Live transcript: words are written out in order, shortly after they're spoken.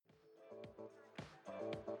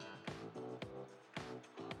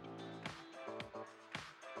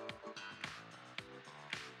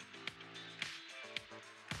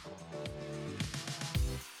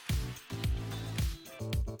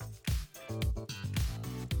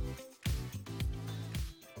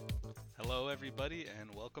Hello, everybody,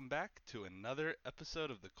 and welcome back to another episode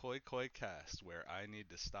of the Koi Koi Cast, where I need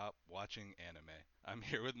to stop watching anime. I'm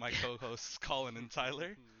here with my co-hosts Colin and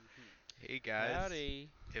Tyler. Hey guys, Howdy.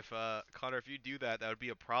 if Connor, if you do that, that would be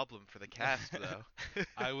a problem for the cast, though.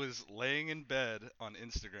 I was laying in bed on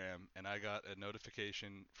Instagram, and I got a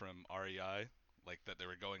notification from REI, like that they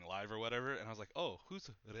were going live or whatever, and I was like, "Oh, who's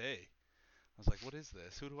Rei?" I was like, "What is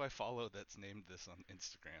this? Who do I follow that's named this on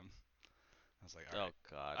Instagram?" I was like, "All right."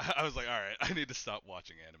 Oh God. I was like, "All right, I need to stop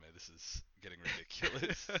watching anime. This is getting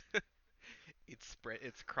ridiculous."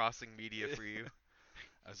 It's crossing media for you.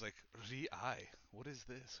 I was like, Rei, what is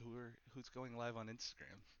this? Who's going live on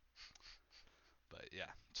Instagram? But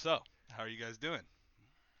yeah. So, how are you guys doing?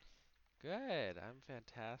 Good. I'm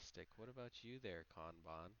fantastic. What about you there,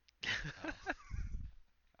 Kanban? Oh,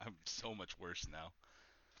 I'm so much worse now.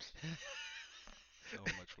 So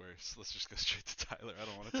much worse. Let's just go straight to Tyler. I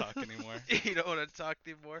don't want to talk anymore. You don't want to talk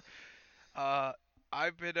anymore. Uh,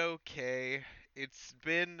 I've been okay. It's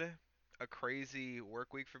been a crazy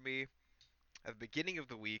work week for me. At the beginning of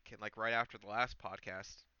the week, and like right after the last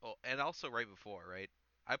podcast, well, and also right before, right?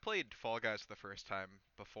 I played Fall Guys for the first time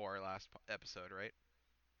before our last episode, right?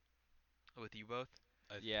 With you both.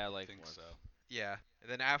 I Yeah, like think once. so. Yeah,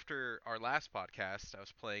 and then after our last podcast, I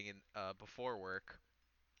was playing in before work,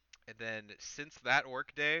 and then since that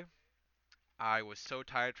work day, I was so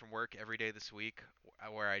tired from work every day this week,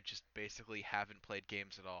 where I just basically haven't played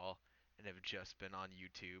games at all, and have just been on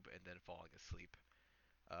YouTube and then falling asleep,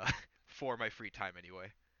 uh, for my free time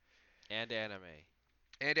anyway. And anime.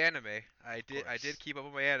 And anime, I Of did course. keep up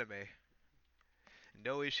with my anime.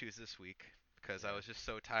 No issues this week because I Yeah. was just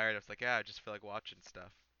so tired. I was like, yeah, I just feel like watching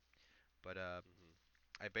stuff. But Mhm.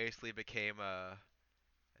 I basically became a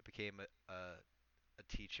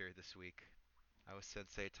teacher this week. I was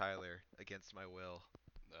Sensei Tyler against my will.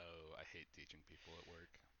 Oh, I hate teaching people at work.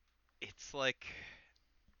 It's like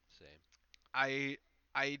Same. I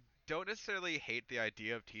I don't necessarily hate the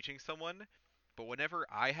idea of teaching someone, but whenever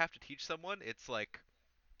I have to teach someone, it's like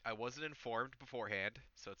I wasn't informed beforehand,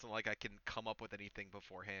 so it's not like I can come up with anything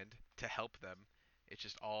beforehand to help them. It's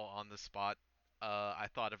just all on the spot. I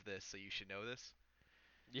thought of this, so you should know this.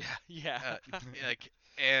 Yeah. Yeah. Uh, like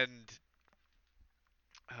and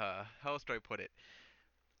how else do I put it?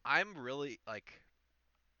 I'm really like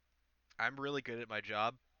I'm really good at my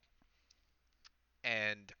job,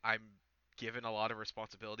 and I'm given a lot of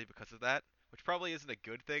responsibility because of that, which probably isn't a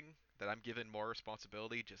good thing that I'm given more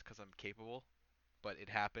responsibility just because I'm capable, but it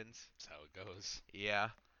happens. That's how it goes. Yeah.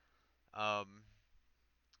 Um,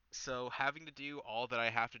 so having to do all that I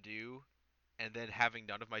have to do, and then having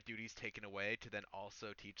none of my duties taken away to then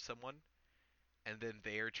also teach someone, and then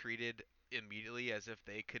they are treated immediately as if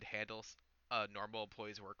they could handle a normal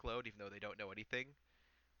employee's workload, even though they don't know anything,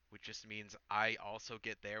 which just means I also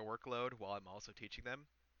get their workload while I'm also teaching them.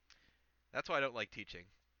 That's why I don't like teaching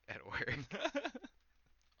at work.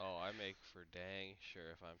 Oh, I make for dang sure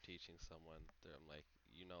if I'm teaching someone, I'm like,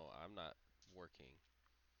 I'm not working.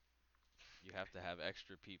 You have to have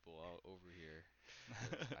extra people over here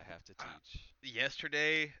because I have to Uh, teach.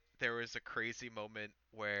 Yesterday, there was a crazy moment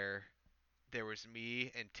where there was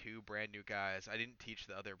me and two brand new guys. I didn't teach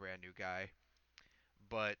the other brand new guy,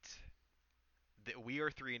 but we are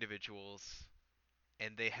three individuals,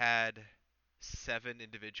 and they had seven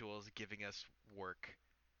individuals giving us work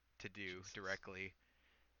to do Jesus. directly.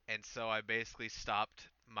 And so I basically stopped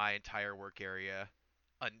my entire work area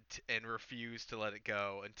and refused to let it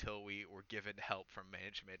go until we were given help from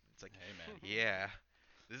management. It's like, Hey, man. yeah,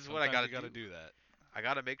 this is what I Sometimes gotta you got to do. do that. I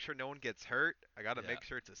gotta make sure no one gets hurt. I gotta Yeah. make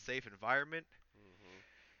sure it's a safe environment.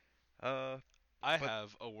 Mhm. Uh, I but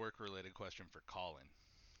have a work-related question for Colin.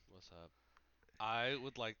 What's up? I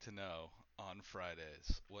would like to know on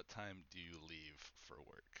Fridays, what time do you leave for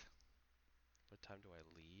work? What time do I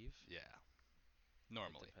leave? Yeah, It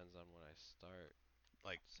normally. depends on when I start.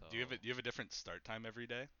 Like, So, do you have a different start time every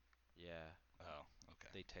day? yeah, Oh, okay.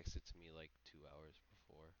 they text it to me like 2 hours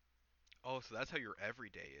before. oh, so that's how your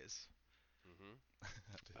everyday is. Mhm.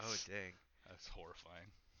 That Oh is dang. that's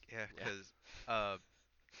horrifying. Yeah, Yeah. because uh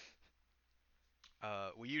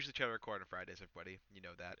we usually try to record on Fridays, everybody. You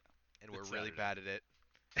know that, and we're It's really Saturday. bad at it.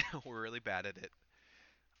 We're really bad at it.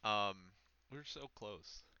 Um, We're so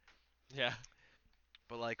close. Yeah.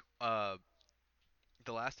 but like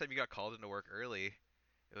the last time you got called into work early,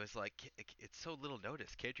 it was like it's so little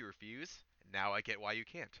notice. Can't you refuse? Now I get why you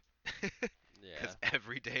can't. Because Yeah.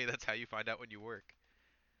 every day that's how you find out when you work.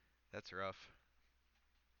 That's rough.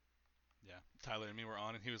 Yeah. Tyler and me were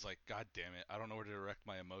on, and he was like, "God damn it, I don't know where to direct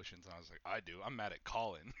my emotions." And I was like, "I do. I'm mad at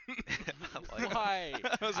Colin." I'm like, Why?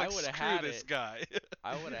 I was I like, would have "Screw had this it. guy."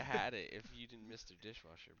 I would have had it if you didn't miss the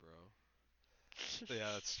dishwasher, bro.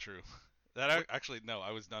 Yeah, that's true. That actually no,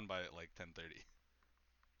 I was done by like 10:30.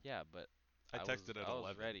 Yeah, but I I was texted at I was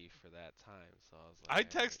 11. ready for that time, so I was like, I all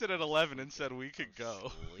right, texted at I'm 11 and said sleeping. we I'm could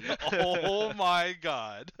go. sleeping. Oh my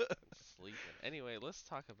god. I'm sleeping. Anyway, let's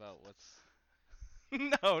talk about what's.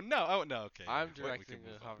 No, no, oh no. Okay, yeah, I'm we can directing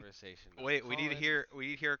move the on. conversation now. Wait, Colin, we need to hear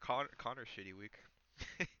Connor's shitty week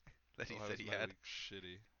that he Why said was he my had. week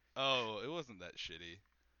shitty? Oh, it wasn't that shitty.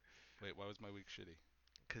 Wait, why was my week shitty?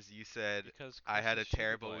 Because you said because I Chris had is a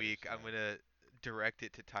sugar terrible glider week. I'm tonight. gonna direct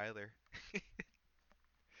it to Tyler.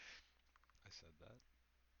 I said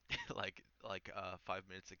that. Like 5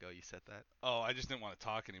 minutes ago you said that. Oh, I just didn't want to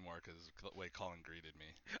talk anymore because the way Colin greeted me.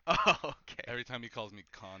 Oh, okay. Every time he calls me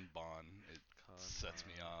Kanban, it sets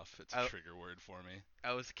me Kanban. off. It's a I trigger word for me.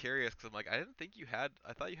 I was curious because I'm like I didn't think you had.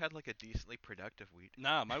 I thought you had like a decently productive week.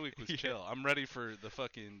 Nah, my week was Yeah. chill. I'm ready for the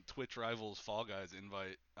fucking Twitch Rivals Fall Guys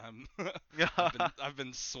invite. I've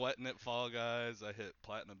been sweating at Fall Guys. I hit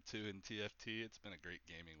Platinum 2 in TFT. It's been a great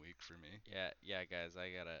gaming week for me. Yeah, yeah, guys, I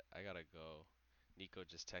gotta go. Nico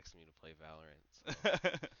just texted me to play Valorant, so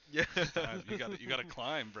Yeah. It's time. You gotta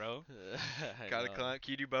climb, bro. I Gotta know. climb.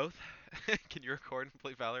 Can you do both? Can you record and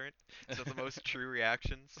play Valorant? Is that the most true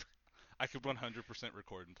reactions? I could 100%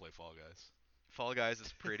 record and play Fall Guys. Fall Guys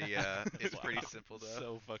is pretty it's pretty Wow. simple It's though.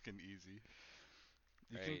 so fucking easy.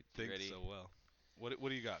 You All can right, you think ready? so well. What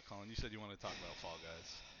do you got, Colin? You said you want to talk about Fall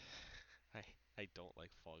Guys. I I don't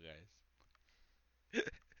like Fall Guys.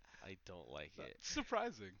 I don't like it. That's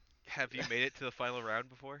surprising. Have you made it to the final round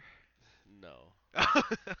before? No.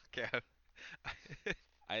 Okay.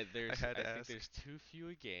 I had I to think ask. there's too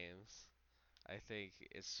few games. I think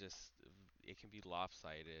it's just it can be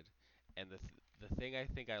lopsided. And the thing I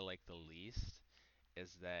think I like the least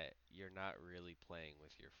is that you're not really playing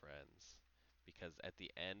with your friends. Because at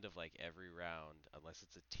the end of like every round, unless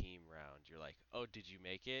it's a team round, you're like, "Oh, did you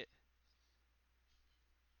make it?"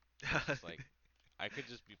 And it's just like I could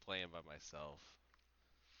just be playing by myself.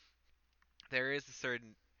 There is a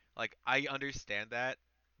certain like I understand that,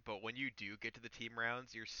 but when you do get to the team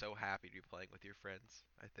rounds, you're so happy to be playing with your friends,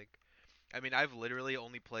 I think. I mean, I've literally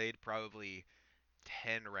only played probably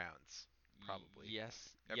 10 rounds, probably.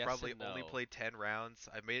 Yes, I've yes probably and only no. played 10 rounds.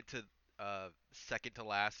 I made it to second to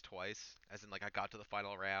last twice, as in like I got to the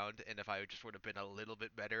final round, and if I just would have been a little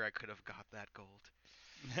bit better, I could have got that gold.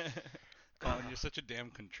 Colin, you're such a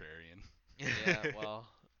damn contrarian. Yeah, well,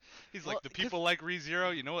 He's well, like, the cause people like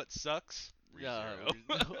ReZero. You know what sucks? no, ReZero.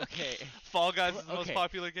 no, okay, Fall Guys well, is the most okay.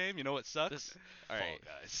 popular game. You know what This, sucks? all Fall right,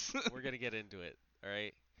 Guys. we're gonna get into it. All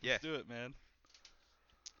right, Let's Yeah. do it, man.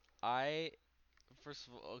 I first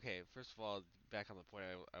of all, back on the point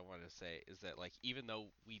I wanted to say is that like even though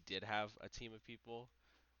we did have a team of people,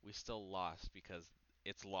 we still lost because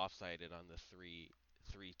it's lopsided on the three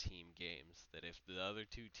team games. That if the other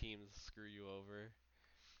two teams screw you over,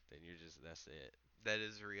 then you're just that's it. That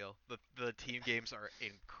is real. The team games are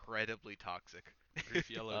incredibly toxic. Grief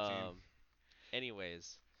Yellow Team.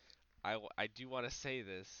 Anyways, I do want to say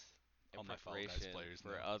this in All my Fall Guys preparation players for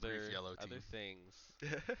know. Grief Yellow other Team. things.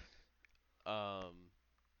 Um,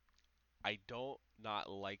 I don't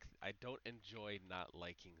enjoy not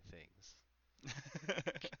liking things.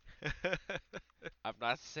 I'm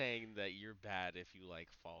not saying that you're bad if you like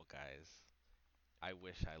Fall Guys. I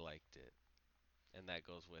wish I liked it, and that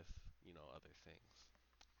goes with other Yeah.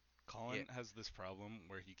 Colin has this problem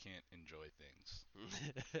where he can't enjoy things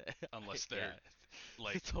things. unless Yeah, they're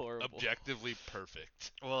like it's horrible. objectively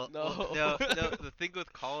perfect. Well, No. no. The thing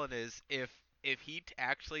with Colin is if he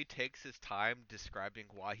actually takes his time describing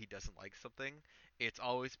why he doesn't like something, it's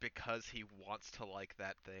always because he wants to like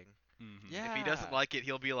that thing. Hmm. If he doesn't Yeah. like it,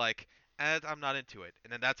 he'll be like, I'm not into it,"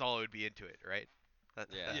 and then that's all it would be into it, right?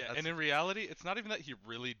 Yeah. Yeah, That's and in reality, it's not even that he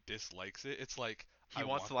really dislikes it. It's like he I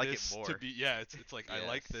wants want to like it this to more. be. Yeah, it's like I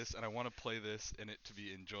like Yes. this and I want to play this and it to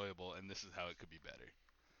be enjoyable, and this is how it could be better.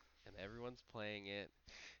 And everyone's playing it.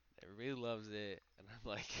 Everybody loves it, and I'm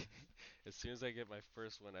like, as soon as I get my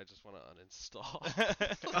first one, I just want to uninstall.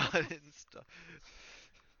 Uninstall.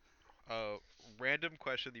 Uh, Random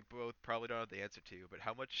question you both probably don't have the answer to, but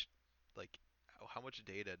like, how much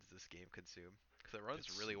data does this game consume? Because it runs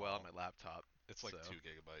It's really well on small. my laptop, It's like so 2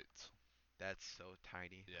 gigabytes. that's so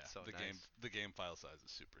tiny. Yeah, That's so the game nice. the game file size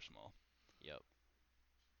is super small. Yep.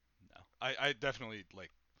 No, I definitely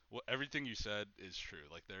like. Well, everything you said is true.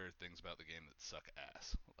 Like there are things about the game that suck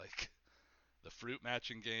ass. Like the fruit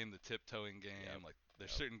matching game, the tiptoeing Yep. game. Like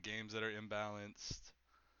there's Yep. certain games that are imbalanced.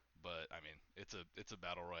 But I mean, it's a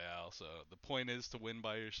battle royale, so the point is to win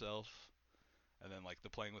by yourself. And then like the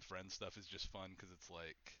playing with friends stuff is just fun because it's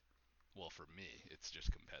like Well, for me, it's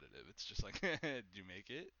just competitive. It's just like, did you make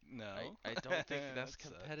it? No. I don't think that's That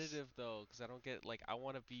sucks. competitive though, 'cause I don't get like I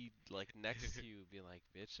want to be like next to you, be like,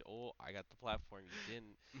 bitch, oh, I got the platform, you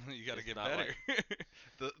didn't. You got to It's get not better. like,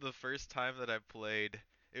 The first time that I played,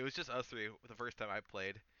 it was just us three. The first time I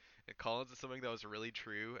played, and Collins is something that was really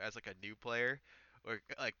true as like a new player. Or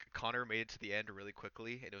like Connor made it to the end really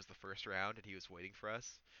quickly, and it was the first round, and he was waiting for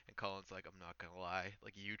us. And Collins like, I'm not gonna lie,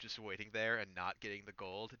 like you just waiting there and not getting the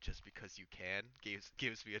gold just because you can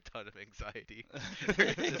gives me a ton of anxiety.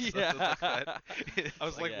 There's just something like yeah, that. I It's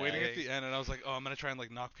was like, like yeah. waiting at dang. the end, and I was like, oh, I'm gonna try and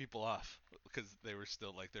like knock people off because they were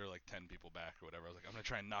still like they were like 10 people back or whatever. I was like, I'm gonna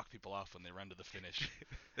try and knock people off when they run to the finish.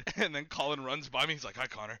 And then Colin runs by me. He's like, hi,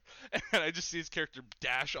 Connor. And I just see his character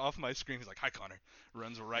dash off my screen. He's like, hi, Connor.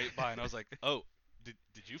 Runs right by, and I was like, oh.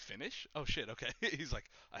 Did you finish? Oh shit, okay. He's like,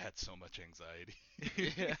 I had so much anxiety.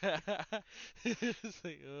 Yeah. It's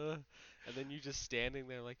like, and then you just standing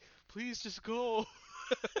there like, please just go.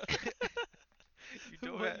 You I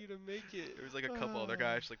don't want have. you to make it. There was like a couple other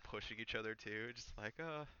guys like pushing each other too, just like,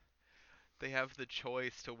 they have the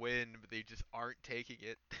choice to win, but they just aren't taking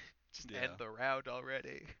it. Just end Yeah. the round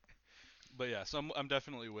already. But yeah, so I'm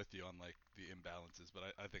definitely with you on like the imbalances, but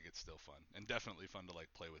I think it's still fun and definitely fun to like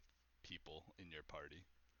play with people in your party.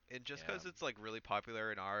 And just Yeah. because it's like really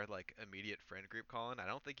popular in our like immediate friend group, Colin, I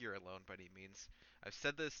don't think you're alone by any means. I've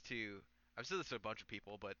said this to I've said this to a bunch of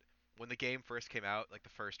people, but when the game first came out, like the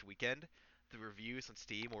first weekend, the reviews on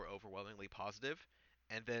Steam were overwhelmingly positive.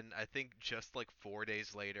 And then I think just like 4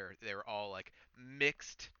 days later, they were all like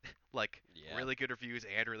mixed, like Yeah. really good reviews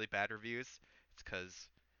and really bad reviews. It's because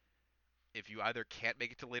if you either can't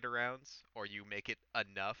make it to later rounds or you make it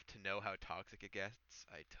enough to know how toxic it gets,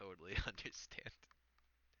 I totally understand.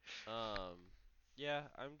 Um, yeah,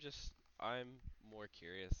 I'm more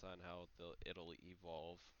curious on how it'll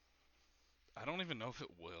evolve. I don't even know if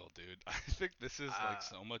it will, dude. I think this is like Uh,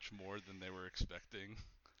 so much more than they were expecting.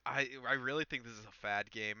 I really think this is a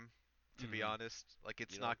fad game, to be Hmm. honest. Like You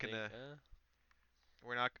it's don't not think, gonna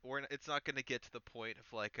it's not gonna get to the point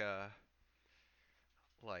of like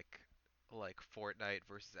like Fortnite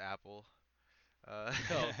versus Apple, uh,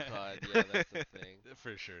 Oh God, yeah, that's the thing.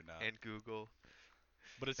 For sure not. and Google.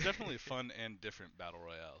 But it's definitely a fun and different battle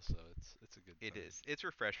royale, so it's a good It time. is. It's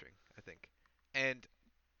refreshing, I think. And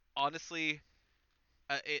honestly,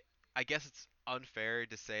 it I guess it's unfair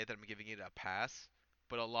to say that I'm giving it a pass,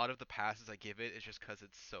 but a lot of the passes I give it is just because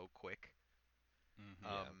it's so quick. Hmm.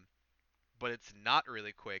 Yeah. Um, but it's not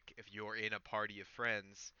really quick if you're in a party of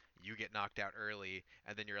friends, you get knocked out early,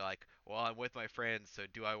 and then you're like, well, I'm with my friends, so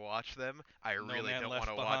do I watch them? I No really man don't want left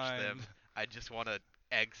to watch behind. them. I just want to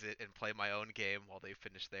exit and play my own game while they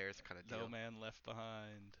finish theirs, kind of No deal. man left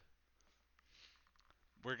behind.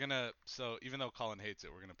 We're gonna so even though Colin hates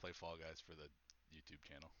it, we're gonna play Fall Guys for the YouTube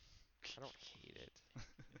channel. I don't hate it.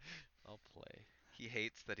 I'll play. He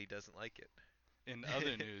hates that he doesn't like In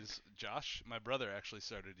other it. news, Josh, my brother, actually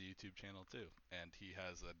started a YouTube channel too, and he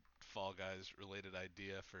has a Fall Guys related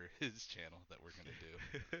idea for his channel that we're gonna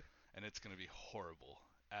do, and it's gonna be horrible,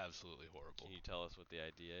 absolutely Can horrible. you tell us what the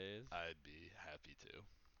idea is? I'd be happy to.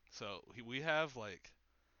 So we have like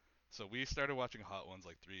so we started watching Hot Ones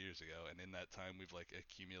like 3 years ago, and in that time we've like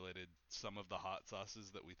accumulated some of the hot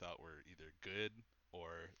sauces that we thought were either good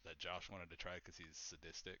or that Josh wanted to try because he's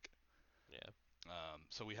sadistic. Yeah.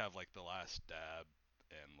 So we have like the Last Dab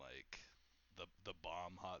and like the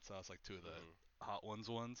bomb hot sauce, like two of the Mhm. Hot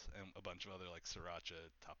ones, and a bunch of other like sriracha,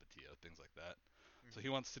 tapatio, things like that. So he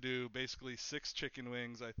Mhm. wants to do basically 6 chicken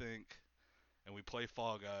wings, I think, and we play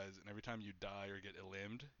Fall Guys, and every time you die or get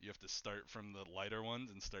eliminated, you have to start from the lighter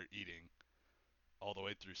ones and start eating all the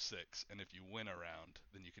way through 6. And if you win a round,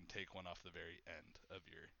 then you can take one off the very end of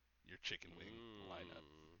your chicken wing lineup.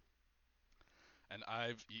 Mm. And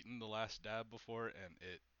I've eaten the Last Dab before, and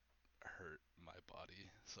it hurt my body,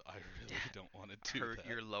 so I really don't want to do Hurt that.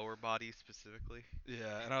 your lower body specifically.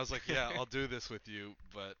 Yeah, and I was like, yeah, I'll do this with you,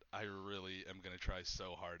 but I really am gonna try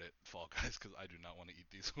so hard at Fall Guys because I do not want to eat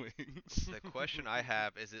these wings. The question I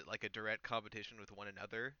have is it like a direct competition with one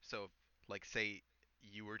another? So, like, say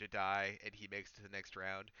you were to die and he makes it to the next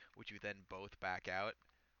round, would you then both back out?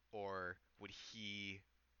 Or would he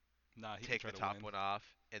Nah, he can take try the to top win. one off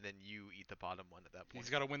and then you eat the bottom one at that He's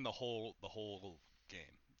point? got to win the whole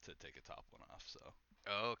game to take a top one off. So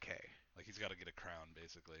Okay. like he's got to get a crown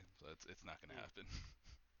basically. So it's not gonna Hmm. happen.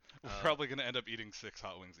 We're Uh, probably gonna end up eating 6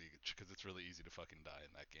 hot wings each because it's really easy to fucking die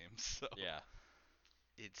in that game. So. Yeah.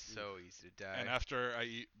 it's Oof. so easy to And die. after I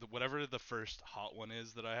eat whatever the first hot one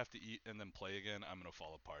is that I have to eat and then play again, I'm gonna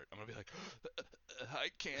fall apart. I'm gonna be like, I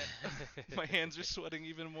can't. My hands are sweating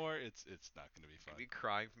even more. It's not gonna be You'd fun. be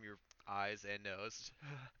crying from your eyes and nose.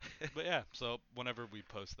 But yeah, so whenever we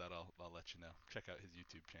post that, I'll let you know. Check out his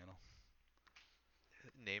YouTube channel.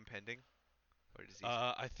 Name pending. What does he?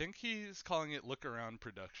 I think he's calling it Look Around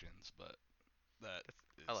Productions, but that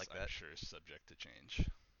That's, I is, like I'm that. sure, subject to change.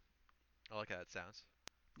 I like how that sounds.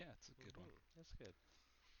 Yeah, it's a good one. That's good.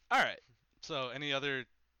 All right. So, any other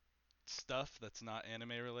stuff that's not anime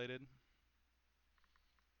related?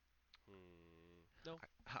 No.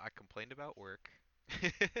 I complained about work.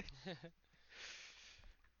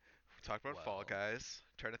 We talked about Fall Well, Guys.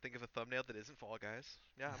 Trying to think of a thumbnail that isn't Fall Guys.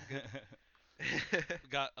 Yeah, I'm good. we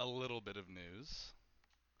got a little bit of news.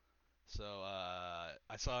 So,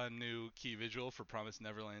 I saw a new key visual for Promised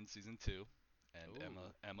Neverland season 2, and Emma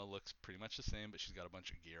Ooh. Emma looks pretty much the same, but she's got a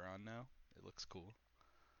bunch of gear on now. It looks cool.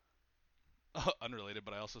 Unrelated,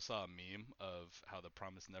 but I also saw a meme of how the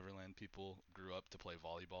Promised Neverland people grew up to play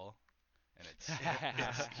volleyball, and it's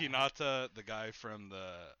Hinata, the guy from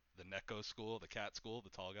the Neko school, the cat school, the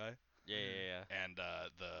tall guy, Yeah, yeah, yeah. and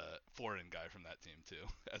the foreign guy from that team too,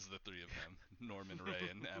 as the three of them, Norman, Ray,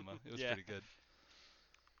 and Emma. It was Yeah. pretty good.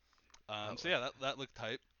 Oh, So yeah, that looked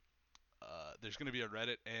hype. There's gonna be a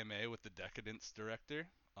Reddit AMA with the Decadence director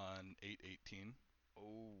on 8/18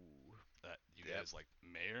 oh, that you yep. guys like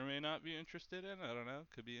may or may not be interested in. I don't know.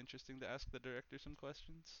 Could be interesting to ask the director some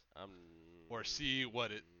questions Um. or see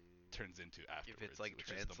what it turns into If it's afterwards, like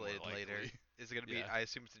which is the more translated later, likely. is it gonna be? Yeah. I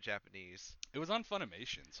assume it's in Japanese. It was on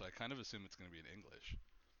Funimation, so I kind of assume it's going to be in English.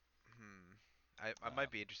 Hmm. I Uh,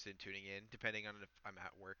 might be interested in tuning in, depending on if I'm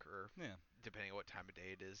at work or yeah. depending on what time of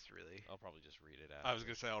day it is. Really. I'll probably just read it I was after.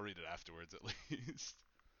 going to say I'll read it afterwards at least.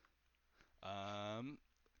 Um,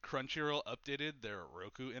 Crunchyroll updated their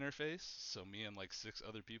Roku interface, so me and like 6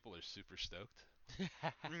 other people are super stoked.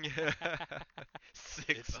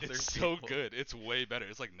 Six other It's so people. good. It's way better.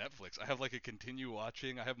 It's like Netflix. I have like a continue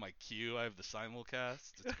watching. I have my queue. I have the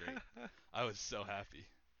simulcast. It's great. I was so happy.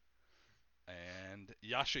 And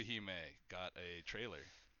Yashahime got a trailer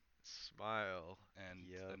Smile. and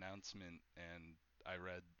Yep. announcement, and I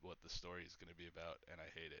read what the story is going to be about, and I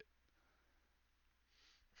hate it.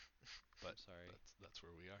 But I'm sorry. that's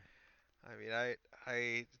where we are. I mean,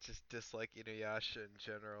 I just dislike Inuyasha in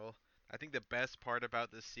general. I think the best part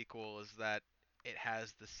about this sequel is that it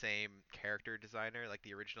has the same character designer, like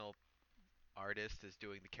the original artist is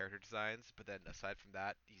doing the character designs, but then aside from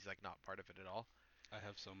that, he's like not part of it at all. I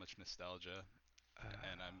have so much nostalgia, Uh,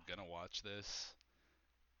 and I'm gonna watch this,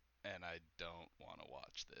 and I don't want to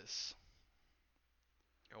watch this.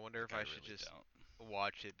 I wonder if Like I I should really just don't.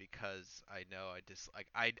 watch it because I know I just like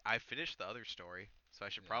I finished the other story, so I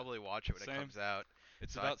should Yeah. probably watch it when it Same. comes out.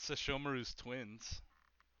 It's So I about Sesshomaru's twins.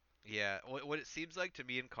 Yeah, what it seems like to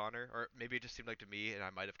me and Connor, or maybe it just seemed like to me, and I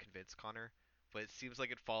might have convinced Connor, but it seems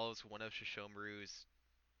like it follows one of Shishomaru's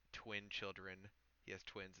twin children. He has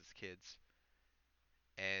twins as kids,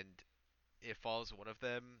 and it follows one of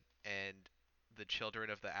them, and the children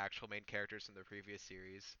of the actual main characters from the previous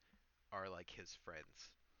series are like his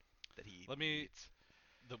friends that he Let me. meets.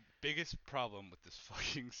 The biggest problem with this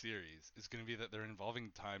fucking series is gonna be that they're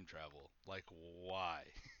involving time travel. Like, why?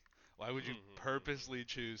 Why would you purposely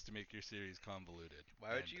choose to make your series convoluted?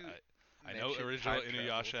 Why would And you I know mention original time travel?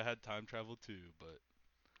 Inuyasha had time travel too, but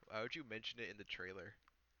Why would you mention it in the trailer?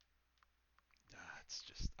 it's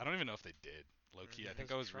just I don't even know if they did. Low key, I Mhm. think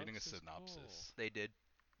Because I was reading a Trunks is cool. synopsis. They did.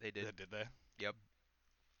 They did. Did they? Yep.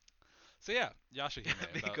 So yeah,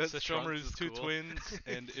 Yashahime about Because Trunks Sesshomaru's is two cool. twins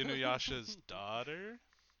and Inuyasha's daughter.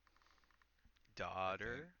 I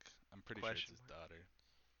think Daughter? I'm pretty sure it's Question his mark. daughter.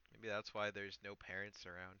 Maybe that's why there's no parents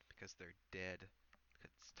around because they're dead.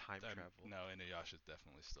 It's time travel. No, Inuyasha's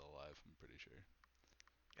definitely still alive. I'm pretty sure.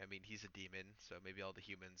 I mean, he's a demon, so maybe all the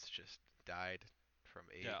humans just died from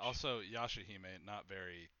Yeah. age. Also, Yashahime, not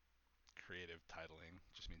very creative titling.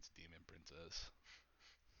 Just means demon princess.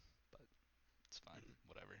 But it's fine.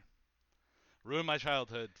 Whatever. Ruin my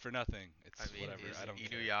childhood for nothing. I It's mean, whatever. is I don't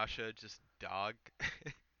care. Inuyasha just dog?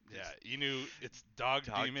 Yeah, Just Inu. It's dog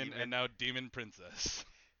dog demon and demon? now demon princess.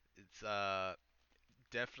 It's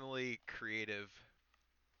definitely creative.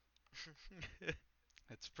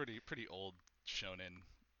 It's pretty old shonen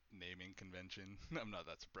naming convention. I'm not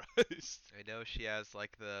that surprised. I know she has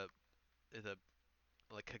like the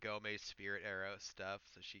like Kagome's spirit arrow stuff,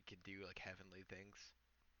 so she can do like heavenly things.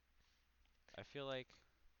 I feel like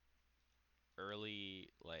early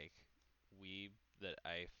like weeb that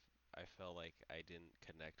I felt like I didn't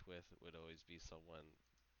connect with would always be someone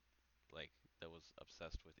like that was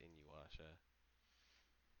obsessed with Inuyasha.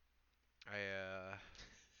 I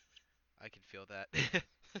I can feel that.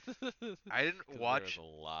 I didn't Because there was watch. a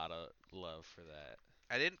lot of love for that.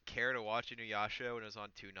 I didn't care to watch Inuyasha when it was on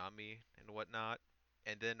Toonami and whatnot.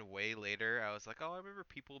 And then way later, I was like, oh, I remember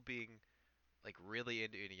people being like really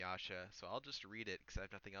into Inuyasha, so I'll just read it because I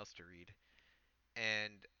have nothing else to read.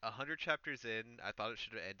 And 100 chapters in, I thought it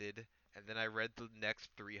should have ended, and then I read the next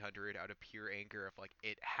 300 out of pure anger of like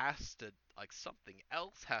it has to like something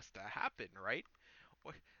else has to happen, right?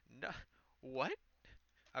 What? No, what?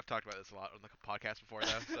 I've talked about this a lot on the podcast before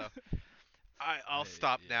though, so I'll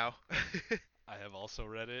stop Yeah. now. I have also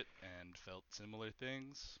read it and felt similar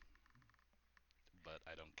things, but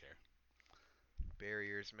I don't care.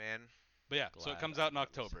 Barriers, man. But yeah, so it Glad comes out I'm in not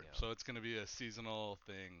missing October. out. So it's going to be a seasonal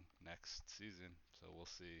thing next season. So we'll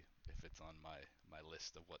see if it's on my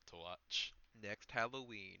list of what to watch. Next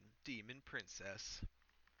Halloween, Demon Princess.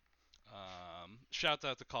 Shouts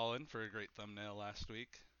out to Colin for a great thumbnail last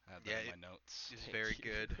week. I had that Yeah, in it my notes. is Thank very you.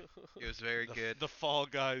 good. It was very The good. the Fall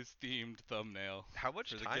Guys themed thumbnail How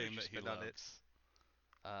much for the time did game you that he spend on it?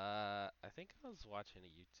 loves. I think I was watching a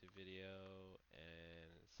YouTube video,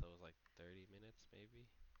 and so it was like 30 minutes maybe.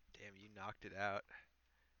 Damn, you knocked it out.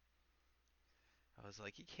 I was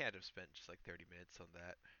like, he can't have spent just like 30 minutes on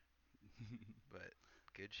that, but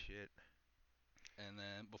good shit. And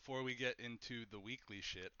then before we get into the weekly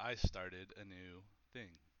shit, I started a new thing.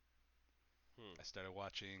 Hmm. I started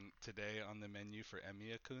watching Today on the Menu for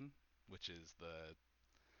Emiya-kun, which is the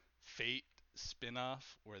Fate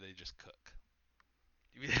spin-off where they just cook.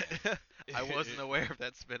 And I it, wasn't aware of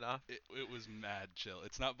that spin-off. it was mad chill.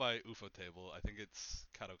 It's not by Ufotable. I think it's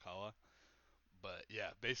Kadokawa. But yeah,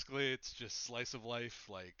 basically it's just slice of life,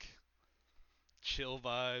 like chill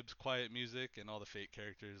vibes, quiet music, and all the Fate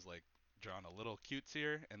characters like drawn a little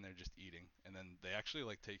cutesier, and they're just eating. And then they actually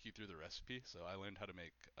like take you through the recipe. So I learned how to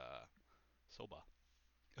make soba.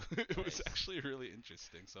 It was Nice. actually really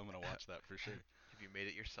interesting, so I'm gonna watch that for sure. Have you made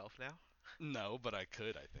it yourself now? No, but I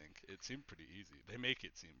could. I think it seemed pretty easy. They make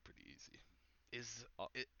it seem pretty easy. Is Uh,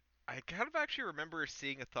 it? I kind of actually remember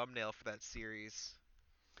seeing a thumbnail for that series.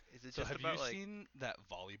 Is it So just have you about like seen that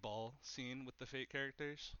volleyball scene with the Fate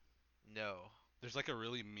characters? no? There's like a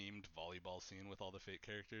really memed volleyball scene with all the Fate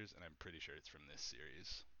characters, and I'm pretty sure it's from this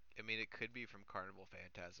series. I mean, it could be from Carnival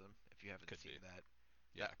Phantasm if you haven't Could be. seen that.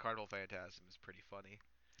 Yeah, That Carnival Phantasm is pretty funny,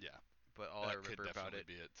 yeah. but all I That could remember about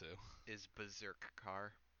definitely it be it too. is Berserk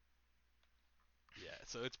Car. Yeah,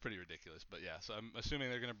 so it's pretty ridiculous. But yeah, so I'm assuming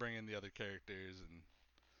they're gonna bring in the other characters, and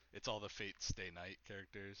it's all the Fate Stay Night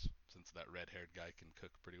characters, since that red-haired guy can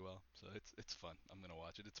cook pretty well. So it's fun. I'm gonna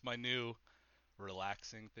watch it. It's my new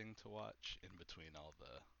relaxing thing to watch in between all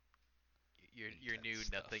the Your intense new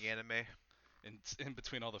stuff. nothing anime, In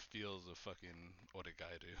between all the feels of fucking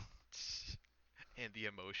Oregairu. and the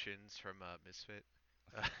emotions from Misfit.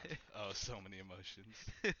 Oh, so many emotions.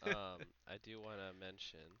 I do want to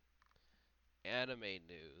mention anime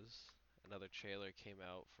news. Another trailer came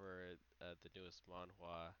out for the newest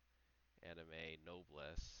manhwa anime,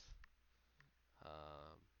 Noblesse.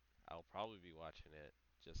 Um, I'll probably be watching it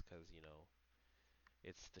just 'cause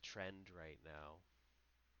it's the trend right now.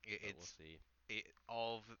 But we'll It's see.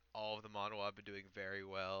 all of the manhwa have been doing very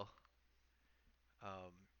well.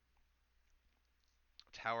 Um,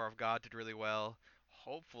 Tower of God did really well.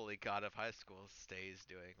 Hopefully, God of High School stays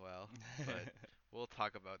doing well, but we'll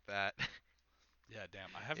talk about that Yeah,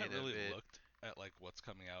 damn. I haven't in a really bit. looked at like what's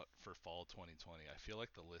coming out for fall 2020. I feel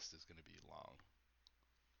like the list is gonna be long,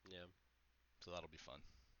 Yeah. so that'll be fun.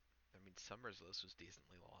 I mean, summer's list was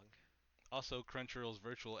decently long. Also, Crunchyroll's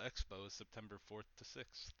Virtual Expo is September 4th to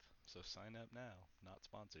 6th, so sign up now. Not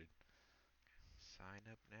sponsored. Sign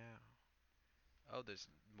up now. Oh, there's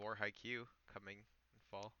more Haikyuu coming in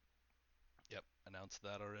fall. Yep, announced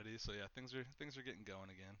that already. So yeah, things are getting going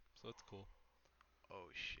again. So it's cool. Oh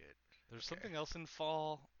shit. There's Okay. something else in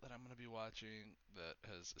fall that I'm gonna be watching that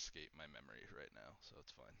has escaped my memory right now, so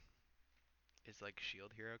it's fine. Is like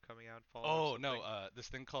Shield Hero coming out in fall or Oh no, something? this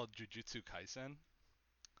thing called Jujutsu Kaisen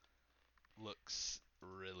looks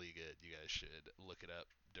really good. You guys should look it up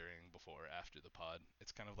during, before, after the pod.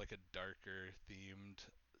 It's kind of like a darker themed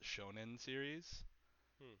shonen series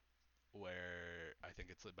Hmm. where I think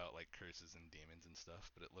it's about like curses and demons and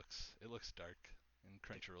stuff, but it looks dark. And D-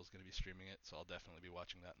 Crunchyroll's gonna be streaming it, so I'll definitely be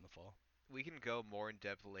watching that in the fall. We can go more in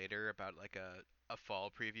depth later about like a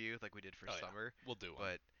fall preview like we did for Oh yeah, summer, we'll do one.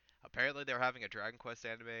 but apparently they're having a Dragon Quest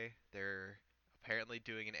anime. They're apparently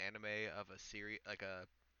doing an anime of a series like a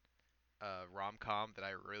rom-com that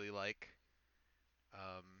I really like.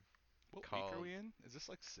 Um, What week are called we in? Is this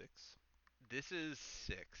like 6? This is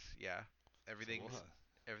 6. Yeah, So we'll everything's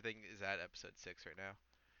everything is at episode 6 right now.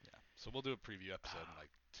 yeah. So we'll do a preview episode in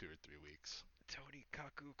like 2 or 3 weeks.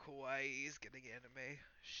 Tonikaku Kawaii is getting anime.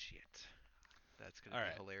 Shit. That's gonna All be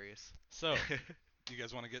right. hilarious. So, do you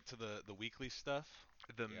guys want to get to the weekly stuff?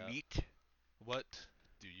 The Yep. meat. What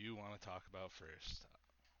do you want to talk about first?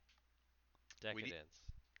 We need. Decadence.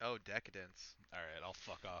 Oh, decadence. All right, I'll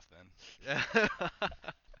fuck off then.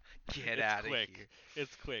 Get It's out of quick. here.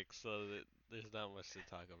 It's quick, so that there's not much to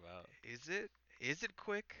talk about. Is it? Is it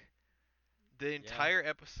quick? The Yeah. entire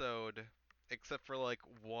episode, except for like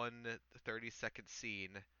one 30-second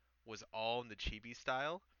scene, was all in the chibi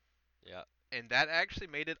style, Yeah. and that actually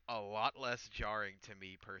made it a lot less jarring to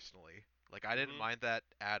me personally. Like I didn't Mhm. mind that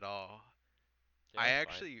at all. Yeah, I it's fine.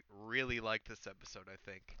 actually really liked this episode, I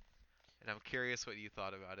think. And I'm curious what you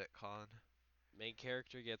thought about it, Colin. Main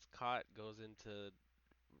character gets caught, goes into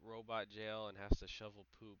robot jail, and has to shovel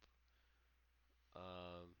poop.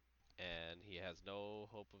 Um, and he has no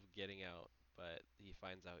hope of getting out, but he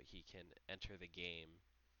finds out he can enter the game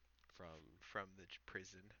from From the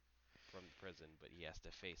prison, from the prison, but he has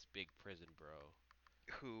to face Big Prison Bro.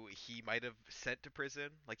 who he might have sent to prison.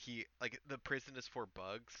 Like the prison is for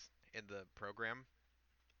bugs in the program,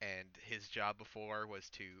 and his job before was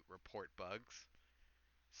to report bugs.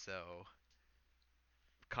 So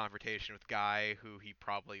confrontation with Guy, who he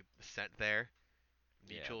probably sent there.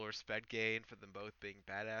 Yeah. Mutual respect gain for them both being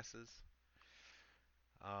badasses.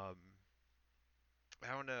 Um,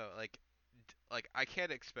 I don't know, like I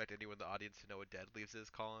can't expect anyone in the audience to know what Dead Leaves is,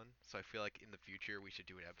 Colin. So I feel like in the future we should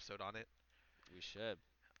do an episode on it. We should.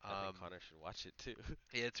 I think Um, Connor should watch it too.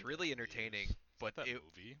 yeah, it's Dead really Leaves. entertaining, Is but that it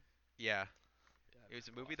movie? yeah, Yeah, I've it was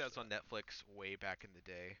a never movie that watched was on that. Netflix way back in the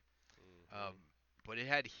day. Mhm. Um, but it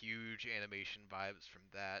had huge animation vibes from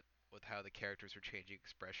that, with how the characters were changing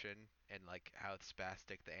expression and like how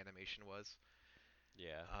spastic the animation was.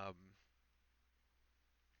 Yeah. Um,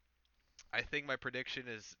 I think my prediction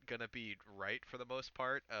is gonna be right for the most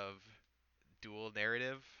part of dual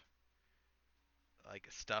narrative, like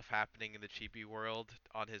stuff happening in the Chibi world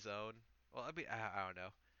on his own. Well, I mean, I don't know.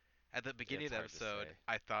 At the beginning It's of the hard to episode, say.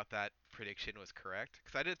 I thought that prediction was correct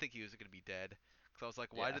because I didn't think he was gonna be dead. Because I was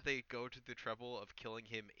like, why Yeah. did they go to the trouble of killing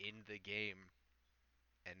him in the game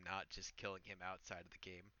and not just killing him outside of the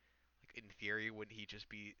game? Like in theory, wouldn't he just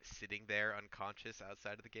be sitting there unconscious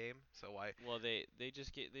outside of the game? So why? Well, they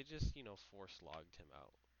just force logged him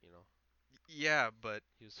out. You know, Yeah, but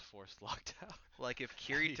he was force logged out. like if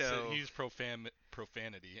He said he Kirito, used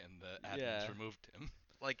profanity, and the admins Yeah. removed him.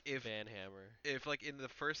 like Van Hammer. if like in the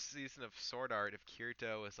first season of Sword Art, if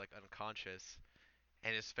Kirito was like unconscious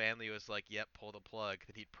and his family was like, "Yep, pull the plug,"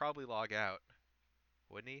 then he'd probably log out,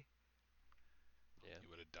 wouldn't he? Yeah. He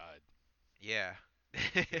would have died. Yeah.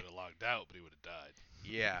 He would have logged out, but he would have died.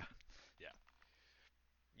 Yeah.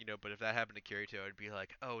 Yeah. But if that happened to Kirito, I'd be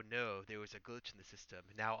like, "Oh no, there was a glitch in the system.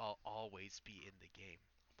 Now I'll always be in the game."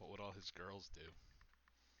 What would all his girls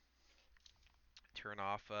Turn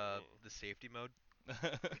off Mm. the safety mode.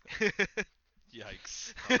 do?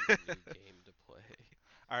 Yikes. Find a new game to play.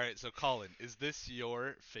 All right, so Colin, is this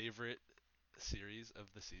your favorite series of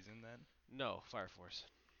the season then? No, Fire Force.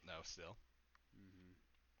 No, still. Mhm.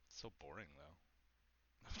 It's so boring though.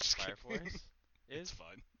 I'm just Fire kidding. Force It's is.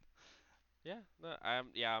 fun. Yeah. No,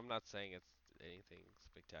 I'm not saying it's anything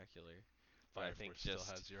spectacular, but I Fire think Force still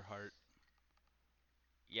just has your heart.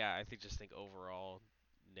 yeah, I think just think overall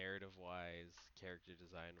narrative wise, character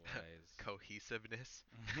design wise, Cohesiveness.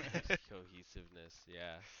 cohesiveness,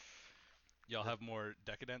 yeah. Y'all The have more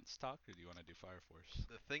Decadence talk, or do you want to do Fire Force?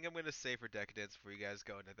 the thing I'm gonna say for Decadence before you guys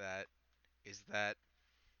go into that is that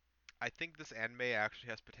I think this anime actually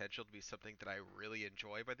has potential to be something that I really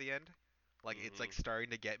enjoy by the end. Like it's like Mhm. starting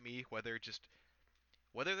to get me whether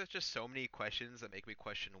there's just so many questions that make me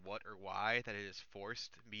question what or why that it has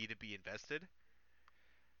forced me to be invested.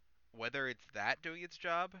 Whether it's that doing its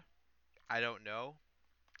job, I don't know.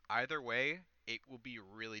 Either way, it will be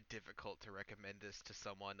really difficult to recommend this to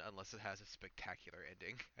someone unless it has a spectacular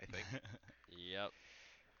ending, I think. Yep.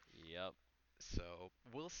 Yep. So,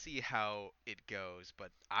 we'll see how it goes,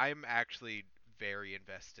 but I'm actually very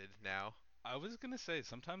invested now. I was gonna say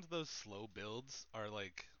sometimes those slow builds are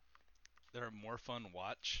like they're a more fun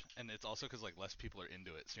watch, and it's also because like less people are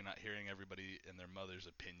into it, so you're not hearing everybody and their mother's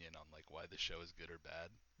opinion on like why the show is good or bad.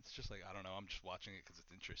 It's just like I don't know. I'm just watching it because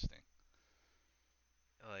it's interesting.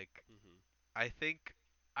 Like, Mhm.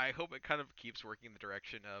 I hope it kind of keeps working in the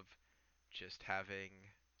direction of just having,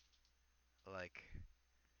 like,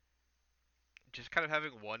 just kind of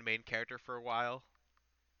having one main character for a while,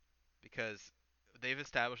 because they've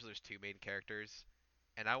established there's two main characters,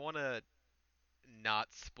 and I want to not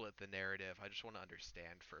split the narrative. I just want to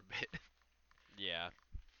understand for a bit. Yeah.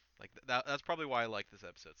 Like that's probably why I like this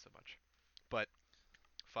episode so much. But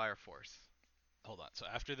Fire Force. Hold on. So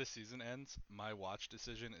after this season ends, my watch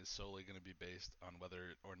decision is solely going to be based on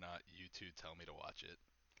whether or not you two tell me to watch it.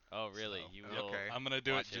 Oh, So, really? You yep, will Okay. I'm gonna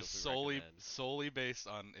do it watch it just if we solely recommend. solely based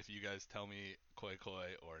on if you guys tell me koi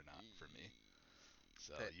koi or not for me.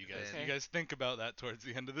 So Th- you then Okay. guys think about that towards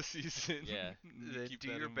the end of the season. Yeah. You then keep do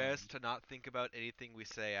that your in best mind to not think about anything we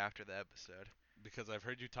say after the episode. because I've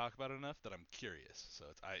heard you talk about it enough that I'm curious. So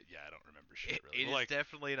I don't remember shit really. It Well, is like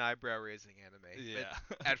definitely an eyebrow raising anime. But yeah.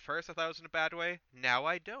 at first I thought it was in a bad way. Now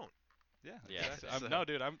I don't. Yeah, Yeah, exactly. same. So No,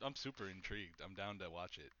 dude, I'm super intrigued. I'm down to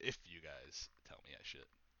watch it if you guys tell me I should.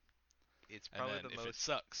 it's And probably then the if it most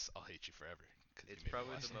sucks, I'll hate you forever because you it's made me probably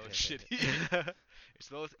watch the something most shitty. it's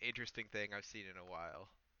the most interesting thing I've seen in a while.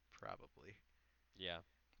 Probably. Yeah.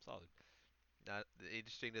 Solid. Not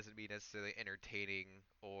interesting doesn't mean necessarily entertaining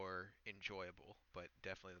or enjoyable, but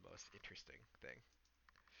definitely the most interesting thing.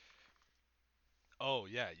 Oh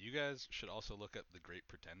yeah, you guys should also look up The Great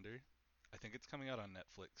Pretender. I think it's coming out on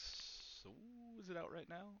Netflix. Ooh, is it out right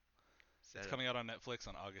now? Is It's that a coming out on Netflix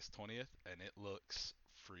on August 20th, and it looks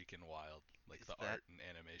freaking wild. Like is the that art and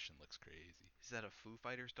animation looks crazy. is that a Foo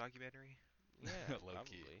Fighters documentary? Yeah, Low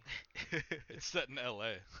key. probably. It's set in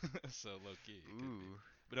LA, so low key it could be. Ooh,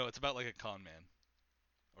 But no, it's about like a con man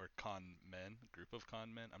or con men, a group of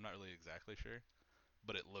con men. I'm not really exactly sure,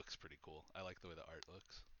 but it looks pretty cool. I like the way the art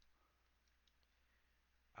looks.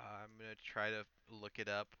 I'm gonna try to look it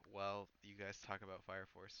up while you guys talk about Fire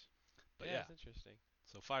Force. But Yeah, yeah, it's interesting.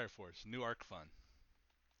 so Fire Force, new arc fun.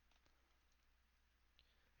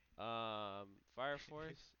 Fire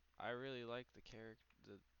Force. I really like the character,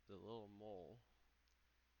 the little mole.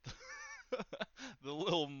 The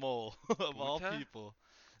little mole of all Buta? people.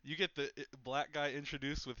 You get the black guy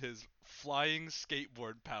introduced with his flying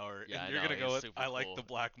skateboard power, Yeah, and I you're know. gonna go It's with super I like cool. the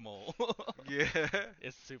black mole. Yeah.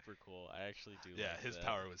 It's super cool. I actually do Yeah, like his that.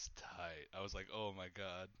 power was tight. I was like, oh my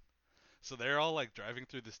god. So they're all like driving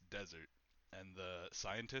through this desert, and the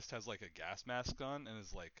scientist has like a gas mask on and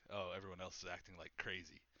is like, oh, everyone else is acting like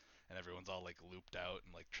crazy, and everyone's all like looped out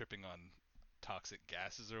and like tripping on toxic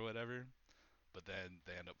gases or whatever. But then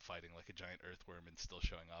they end up fighting like a giant earthworm and still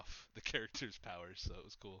showing off the character's powers, so it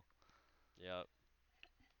was cool. Yep.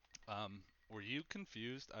 Were you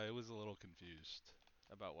confused? I was a little confused.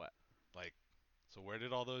 About what? Like, so where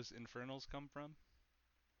did all those infernals come from?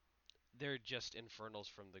 They're just infernals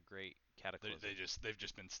from the Great Cataclysm. They've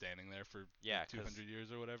just been standing there for Yeah, like 'cause 200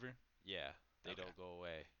 years or whatever. yeah, they Okay, don't go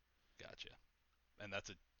away. gotcha. And that's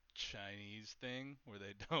a Chinese thing where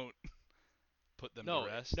they don't put them to No,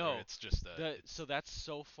 rest, or no. it's just So it's that's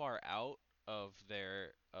so far out of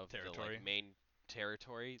the like territory. main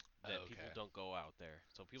territory that people Okay. don't go out there.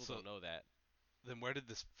 So people So don't know that. then where did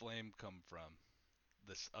this flame come from?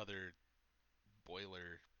 This other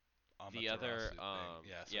boiler The other Amaterasu thing.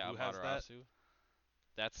 Yeah. So yeah, who has that? Amaterasu.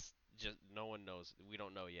 That's just no one knows. We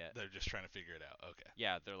don't know yet. They're just trying to figure it out. Okay.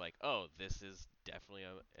 Yeah, they're like, "Oh, this is definitely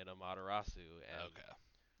an Amaterasu and Okay.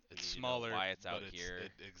 we It's need to know smaller, why it's but out here."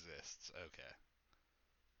 it exists. Okay.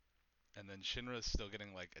 And then Shinra's still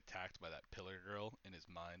getting like attacked by that pillar girl in his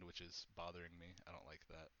mind, which is bothering me. I don't like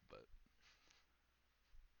that, but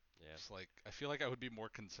Yeah. it's like I feel like I would be more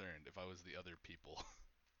concerned if I was the other people.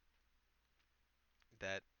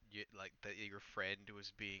 That that your friend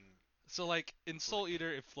was being So like in Soul like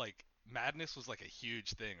Eater, if like madness was like a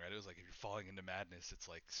huge thing, right? It was like if you're falling into madness, it's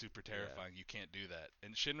like super Yeah. terrifying. You can't do that.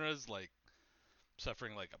 And Shinra's like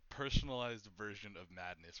suffering like a personalized version of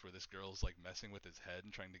madness where this girl's like messing with his head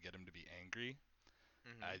and trying to get him to be angry.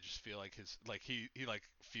 I hmm just feel like his like he like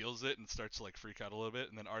feels it and starts to like freak out a little bit,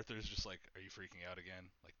 and then Arthur's just like, "Are you freaking out again?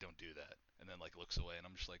 Like, don't do that." And then like looks away, and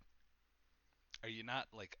I'm just like, "Are you not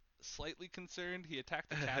like slightly concerned? He attacked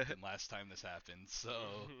the captain last time this happened,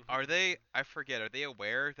 so Are they? I forget. Are they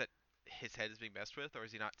aware that his head is being messed with, or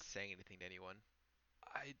is he not saying anything to anyone?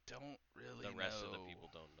 I don't The really rest of the know." people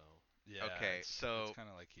don't know. Yeah, Okay, it's so kind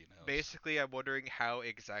of like he knows. basically, I'm wondering how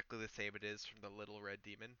exactly the same it is from the Little Red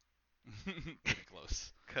Demon. Pretty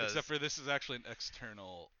close. Except Cause for this is actually an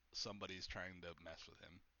external somebody's trying to mess with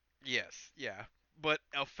him. yes, yeah, but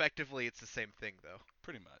effectively it's the same thing though.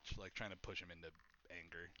 Pretty much, like trying to push him into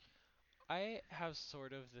anger. I have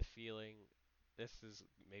sort of the feeling this is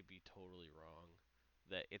maybe totally wrong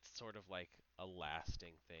that it's sort of like a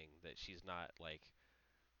lasting thing that she's not like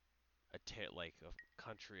like a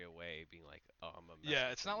country away being like, "Oh, I'm gonna mess Yeah,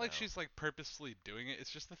 with it's him not like now." she's like purposefully doing it. It's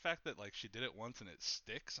just the fact that like she did it once and it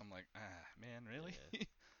sticks. I'm like, man, really? Yeah.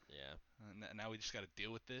 Yeah. Now we just got to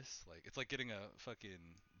deal with this. Like, it's like getting a fucking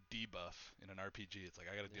debuff in an RPG. It's like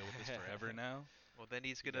I got to deal with this forever now. Well, then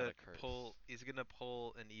You got a curse. he's gonna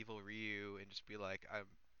pull an evil Ryu and just be like, I'm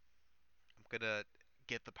gonna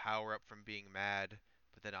get the power up from being mad,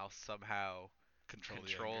 but then I'll somehow Control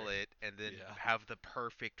the control anger. it and then Yeah. have the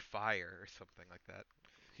perfect fire or something like that.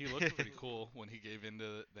 He looked pretty cool when he gave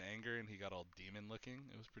into the anger and he got all demon looking.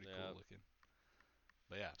 It was pretty Yeah. cool looking.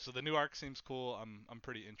 But yeah, so the new arc seems cool. I'm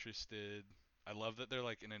pretty interested. I love that they're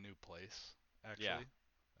like in a new place Yeah. actually.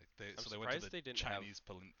 Like I'm they went to surprised the they didn't have Chinese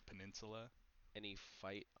peninsula. any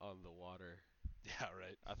fight on the water. Yeah,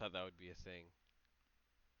 right. I thought that would be a thing.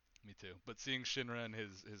 Me too. But seeing Shinra and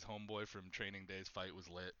his homeboy from Training Day's fight was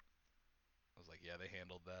lit. I was like, yeah, they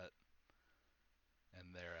handled that.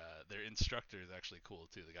 And their instructor is actually cool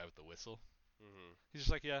too. The guy with the whistle. Mhm. He's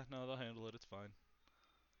just like, yeah, no, they'll handle it. It's fine.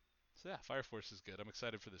 So yeah, Fire Force is good. I'm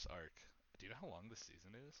excited for this arc. Do you know how long this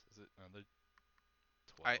season is? Is it another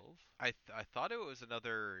I 12? I thought it was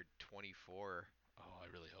another 24. Oh, I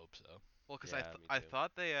really hope so. Well, because Yeah, me I too.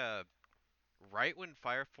 thought they right when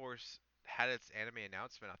Fire Force had its anime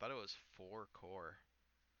announcement, I thought it was 4 core.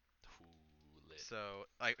 Ooh, lit. So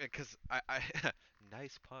like because I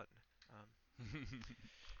nice pun. Um,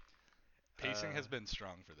 Pacing uh, has been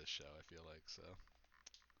strong for this show. I feel like so.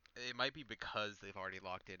 it might be because they've already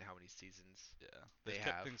locked in how many seasons Yeah, they they've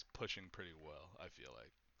kept have. things pushing pretty well. I feel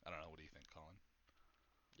like. I don't know. What do you think, Colin?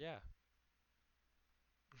 Yeah.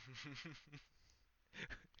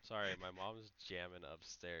 Sorry, my mom's jamming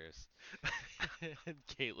upstairs, and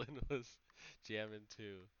Caitlin was jamming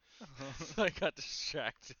too. So I got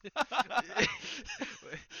distracted.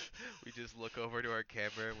 We just look over to our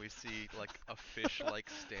camera and we see like a fish-like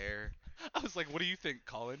stare. I was like, "What do you think,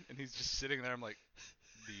 Colin?" And he's just sitting there. I'm like,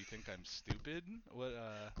 "Do you think I'm stupid? What?"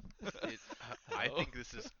 I Hello? think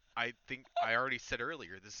this is. I think I already said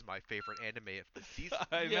earlier this is my favorite anime of the season.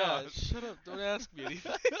 I know. Yeah, shut up. Don't ask me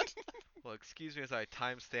anything. Well, excuse me as I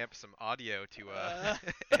timestamp some audio to Uh,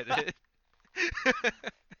 edit.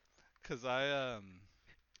 Cause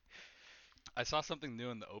I saw something new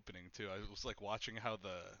in the opening too. I was like watching how hmm.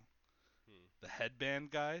 the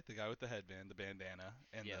headband guy, the guy with the headband, the bandana,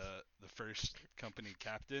 and Yes. the first company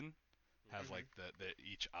captain have Mhm. Mhm. like the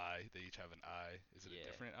each eye. They each have an eye. Is it a Yeah.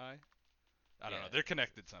 different eye? I don't know. Yeah. They're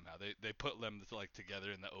connected somehow. They put them like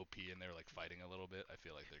together in the OP and they're like fighting a little bit. I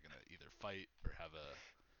feel like they're gonna either fight or have a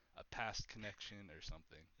past connection or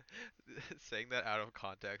something. Saying that out of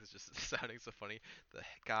context is just sounding so funny.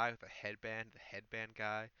 Guy with the headband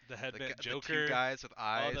guy, The headband the two Joker, guys with Oh, the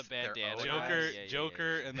eyes, their bandana own guy. eyes.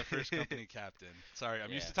 Joker, Yeah. and the first company captain. Sorry,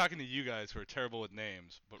 I'm used Yeah. to talking to you guys who are terrible with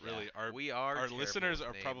names, but Yeah. really our We are our terrible listeners with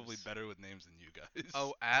are probably names. better with names than you Oh,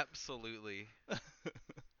 guys. absolutely.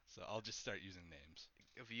 So I'll just start using names.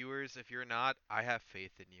 Viewers, if you're not, I have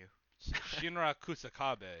faith in you. So Shinra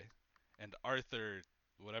Kusakabe and Arthur,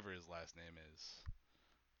 whatever his last name is,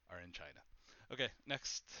 are in China. Okay,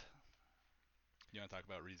 next. You want to talk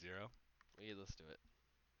about ReZero? Yeah, let's do it.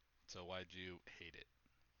 So why'd you hate it?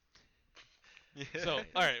 So, Yeah. Alright.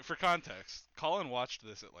 all right, for context, Colin watched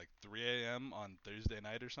this at like 3 a.m. on Thursday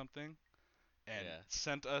night or something, and Yeah.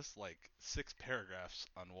 sent us like 6 paragraphs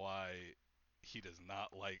on why he does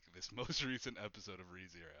not like this most recent episode of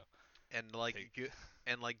ReZero. and like Take. good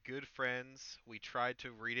and like good friends, we tried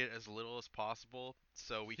to read it as little as possible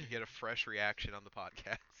so we could get a fresh reaction on the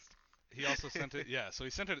podcast. He also sent it, yeah. So he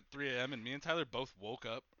sent it at 3 a.m. and me and Tyler both woke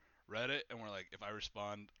up, read it, and we're like, if I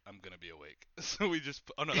respond, I'm gonna be awake. So we just.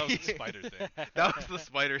 Oh no, that was the spider thing. That was the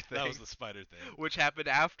spider That thing, was the spider thing. which happened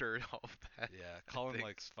after all of that. Yeah, I Colin think.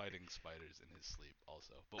 likes fighting spiders in his sleep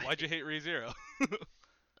also. But why'd you hate ReZero?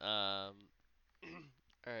 Um.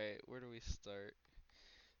 All right. Where do we start?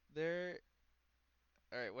 There.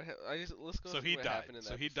 All right. Let's go So through he what died. happened in the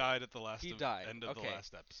So he episode. died at the last He of died. end of the Okay.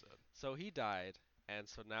 last episode. So he died, and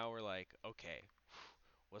so now we're like, okay,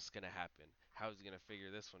 what's gonna happen? How's he gonna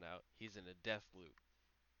figure this one out? He's in a death loop.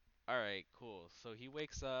 All right, cool. So he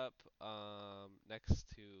wakes up next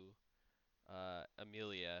to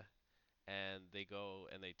Amelia, and they go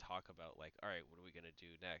and they talk about like, all right, what are we gonna do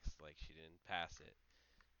next? Like she didn't pass it,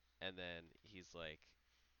 and then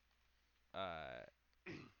uh,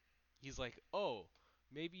 he's like, oh,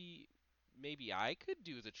 maybe maybe I could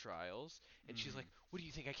do the trials, and she's like, Hmm. what do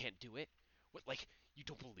you think I can't do it? What like you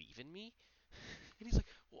don't believe in me? And he's like,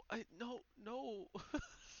 well, no.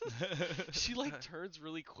 She like turns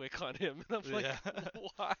really quick on him, and I'm like, Yeah.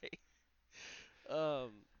 why?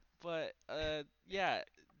 Um, but yeah,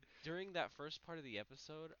 during that first part of the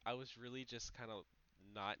episode, I was really just kind of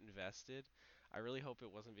not invested. I really hope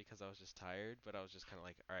it wasn't because I was just tired, but I was just kind of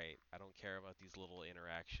like, all right, I don't care about these little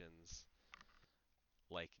interactions.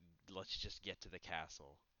 Like, let's just get to the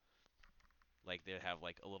castle. Like they have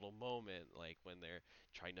like a little moment, like when they're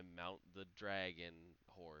trying to mount the dragon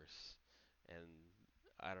horse, and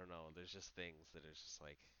I don't know. There's just things that are just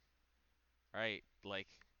like, all right, like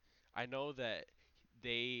I know that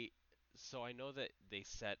they, so I know that they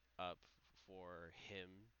set up for him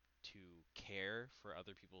to care for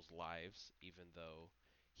other people's lives, even though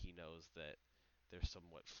he knows that they're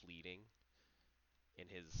somewhat fleeting in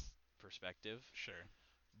his perspective. Sure.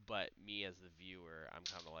 But me as the viewer, I'm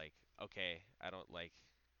kind of like, okay, I don't like.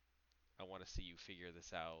 I want to see you figure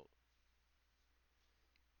this out.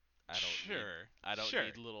 I don't need. Sure. I don't Sure.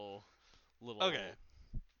 need little, Okay. little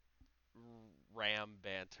ram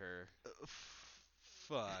banter.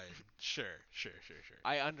 Fine. Sure. Sure. Sure. Sure.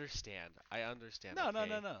 I understand. I understand. No. No.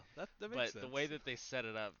 No. Okay, No. That makes but the way sense. that they set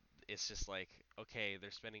it up, it's just like, okay,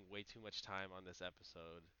 they're spending way too much time on this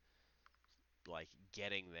episode, like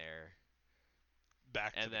getting there,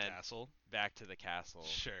 Back to and the then castle. back to the castle.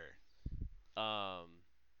 Sure.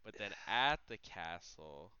 But then at the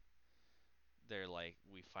castle, they're like,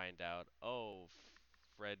 we find out, oh,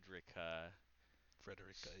 Frederica,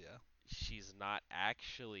 Frederica. Yeah. she's not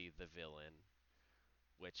actually the villain,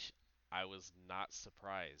 which I was not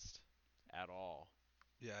surprised at all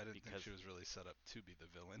Yeah. I didn't think because she was really set up to be the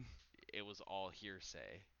villain. it was all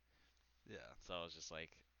hearsay. Yeah. So I was just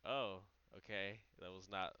like, oh, okay, that was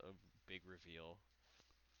not a big reveal.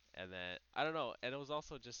 And then I don't know, and it was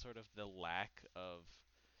also just sort of the lack of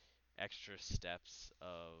extra steps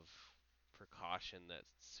of precaution that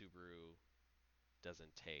Subaru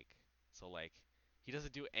doesn't take. So like he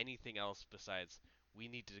doesn't do anything else besides we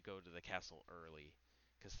need to go to the castle early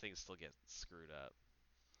because things still get screwed up.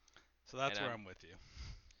 So And that's where I'm I'm with you.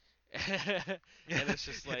 and it's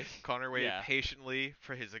just like Connor waited yeah, patiently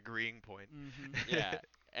for his agreeing point. Mm-hmm. yeah,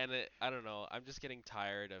 and I don't know. I'm just getting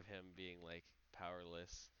tired of him being like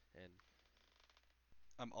powerless and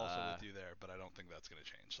I'm also uh with you there, but I don't think that's gonna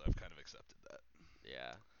change. So I've kind of accepted that.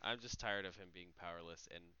 yeah, I'm just tired of him being powerless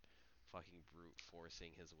and fucking brute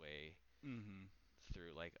forcing his way Mm-hmm.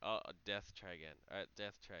 through like oh death try again.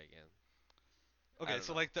 Death try again. I Okay, don't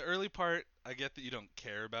so know. like the early part, I get that you don't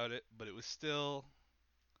care about it, but it was still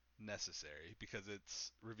necessary because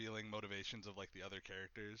it's revealing motivations of like the other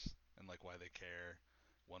characters and like why they care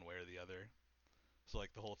one way or the other. So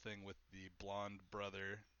like the whole thing with the blonde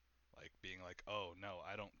brother like being like, "Oh, no,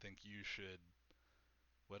 I don't think you should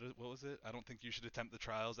what was it? I don't think you should attempt the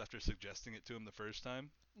trials after suggesting it to him the first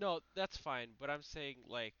time." No, that's fine, but I'm saying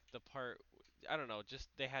like the part I don't know, just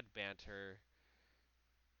they had banter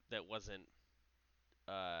that wasn't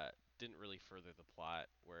uh didn't really further the plot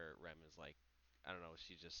where Rem is like I don't know,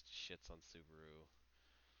 she just shits on Subaru.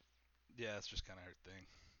 Yeah, it's just kind of her thing.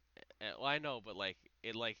 Well, I know, but like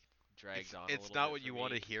it like dragged It's on a it's little not bit what for you want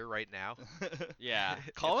to me. hear right now. Yeah,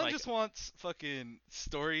 it's Colin like just wants fucking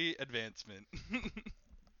story advancement.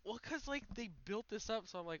 well, cause like they built this up,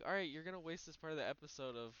 so I'm like, all right, you're gonna waste this part of the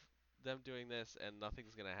episode of them doing this, and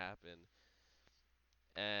nothing's gonna happen.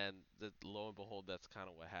 And lo and behold, that's kind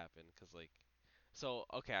of what happened. Cause like, so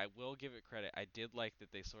okay, I will give it credit. I did like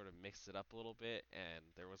that they sort of mixed it up a little bit, and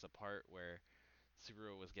there was a part where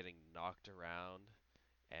Subaru was getting knocked around,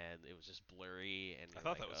 and it was just blurry, and I you're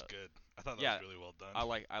thought like, that was good. I thought that was yeah, really well done.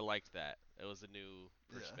 I liked that. It was a new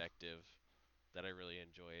Yeah. perspective that I really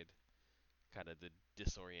enjoyed. Kind of the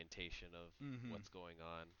disorientation of Mhm. what's going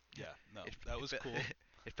on. Yeah, no, It that it, was fe- cool.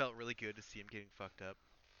 it felt really good to see him getting fucked up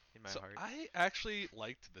in my So heart. I actually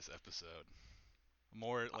liked this episode.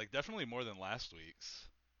 More like definitely more than last week's.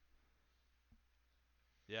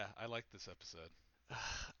 Yeah, I liked this episode. So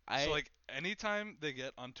I like anytime they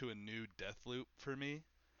get onto a new death loop for me,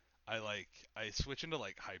 I mhm. like I switch into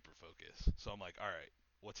like hyper focus. So I'm like, all right,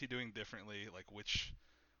 what's he doing differently? Like which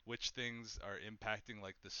things are impacting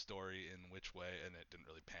like the story in which way? And it didn't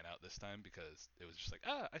really pan out this time because it was just like,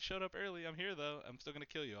 I showed up early. I'm here though. I'm still gonna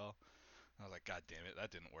kill you all. I was like, God damn it, that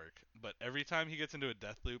didn't work. But every time he gets into a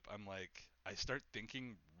death loop, I'm like, I start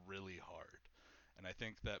thinking really hard, and I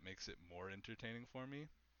think that makes it more entertaining for me.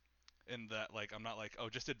 In that, like, I'm not like, oh,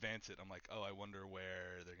 just advance it. I'm like, oh, I wonder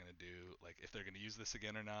where they're gonna do, like, if they're gonna use this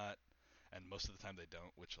again or not. And most of the time they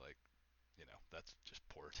don't, which like, that's just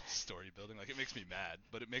poor story building. Like, it makes me mad,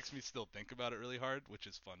 but it makes me still think about it really hard, which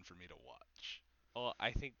is fun for me to watch. Well,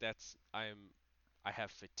 I think I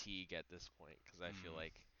have fatigue at this point because I feel Mm.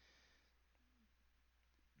 like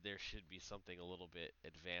there should be something a little bit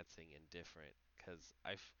advancing and different because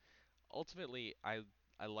ultimately I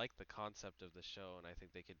like the concept of the show and I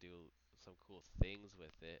think they could do some cool things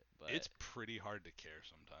with it, but It's pretty hard to care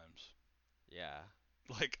sometimes. yeah.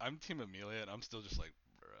 Like, I'm Team Amelia, and I'm still just like,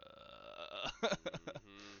 bruh.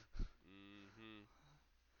 Mhm. Mhm.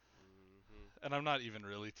 Mhm. And I'm not even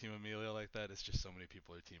really Team Amelia like that. It's just so many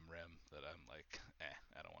people are Team Rem that I'm like,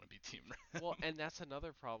 I don't want to be Team Rem. Well, and that's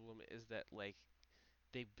another problem is that like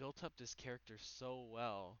they built up this character so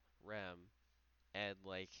well, Rem, and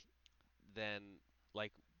like then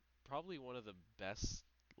like probably one of the best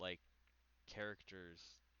like characters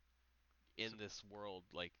in this world,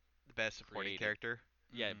 like The best supporting created. character.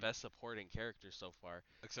 Yeah, Mhm. best supporting character so far.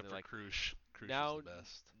 And Except they're for like, Krush. Krush is now the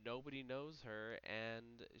best. nobody knows her,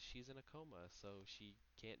 and she's in a coma, so she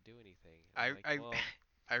can't do anything. And I'm I like, I well,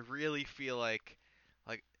 I really feel like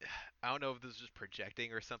I don't know if this is just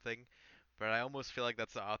projecting or something, but I almost feel like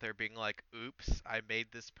that's the author being like, "Oops, I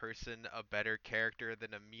made this person a better character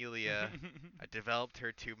than Amelia. I developed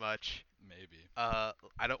her too much. Maybe. I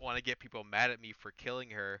don't want to get people mad at me for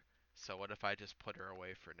killing her, so what if I just put her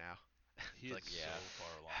away for now?" He It's is like, so yeah,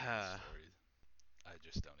 far along in the story. I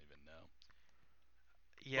just don't even know.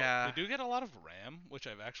 But they yeah, do get a lot of Ram, which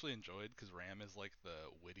I've actually enjoyed because Ram is like the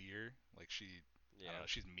wittier. Like I don't yeah, know,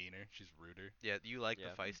 she's meaner, she's ruder. yeah. You like the yeah.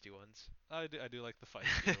 feisty ones. I do like the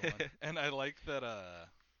feistier one, and I like that.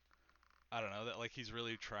 I don't know that like he's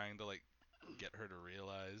really trying to like get her to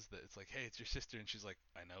realize that it's like, hey, it's your sister, and she's like,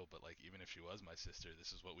 I know, but like even if she was my sister,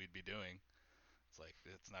 this is what we'd be doing. It's like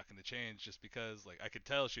it's not going to change just because like I could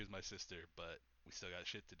tell she was my sister, but we still got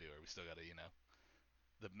shit to do, or we still got to,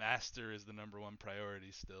 the master is the number one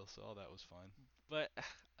priority still. So all that was fine. But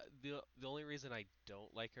the only reason I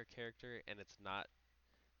don't like her character, and it's not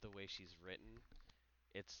the way she's written,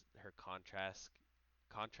 it's her contrast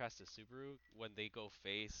to Subaru when they go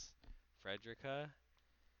face Frederica.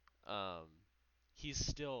 Um, he's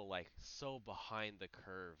still like so behind the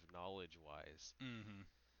curve knowledge wise Mm-hmm.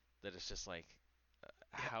 that it's just like,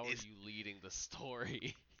 Yeah, how are you leading the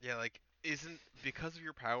story? yeah, like isn't because of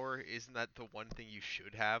your power, isn't that the one thing you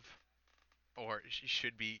should have, or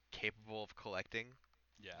should be capable of collecting?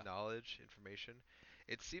 Yeah. Knowledge, information.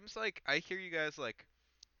 It seems like I hear you guys like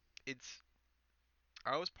it's.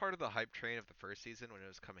 I was part of the hype train of the first season when it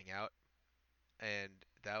was coming out, and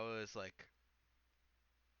that was like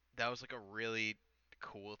a really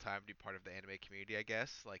cool time to be part of the anime community, I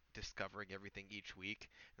guess. Like discovering everything each week,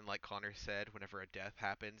 and like Connor said, whenever a death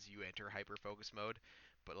happens, you enter hyper focus mode,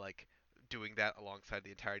 but like doing that alongside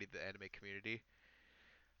the entirety of the anime community.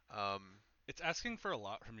 Um, It's asking for a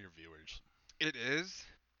lot from your viewers. it is,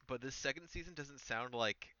 but this second season doesn't sound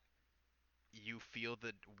like you feel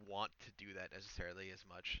the want to do that necessarily as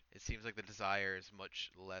much. It seems like the desire is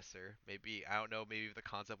much lesser. Maybe I don't know. Maybe the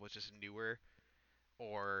concept was just newer,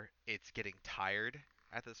 or it's getting tired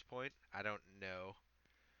at this point. I don't know.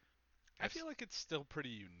 I I've feel like it's still pretty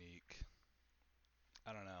unique.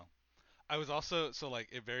 I don't know. I was also so like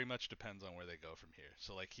it very much depends on where they go from here.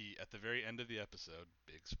 So like he at the very end of the episode,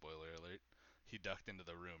 big spoiler alert, he ducked into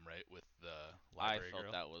the room right with the I library felt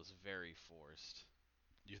girl. that was very forced.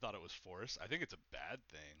 You thought it was forced? I think it's a bad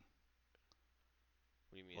thing.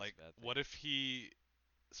 What do you mean it's Like a bad thing? what if he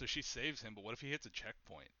so she saves him, but what if he hits a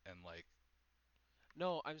checkpoint and like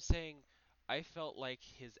No, I'm saying I felt like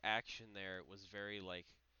his action there was very like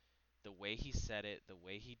the way he said it, the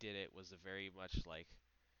way he did it was a very much like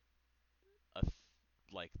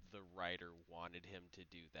like the writer wanted him to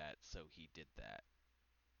do that, so he did that.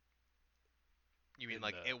 You mean in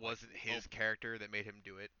like the it like wasn't Oh, his character that made him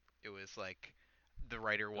do it? It was like the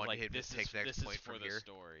writer wanted like him to take the next this is point for from the here.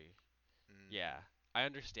 story. Mm. Yeah, I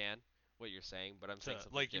understand what you're saying, but I'm saying to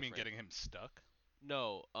something like you mean different. getting him stuck?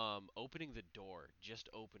 No, opening the door, just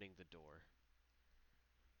opening the door.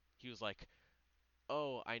 He was like,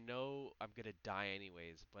 "Oh, I know I'm gonna die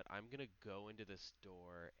anyways, but I'm gonna go into this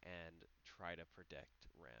door and try to protect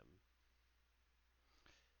Rem."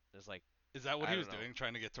 It's like, Is that what I he don't was know. doing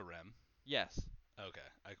trying to get to Rem? Yes, Okay,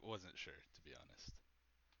 I wasn't sure to be honest.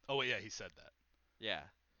 Oh wait, yeah, he said that. yeah,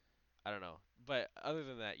 I don't know. But other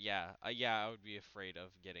than that, yeah, I would be afraid of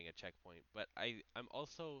getting a checkpoint. But I'm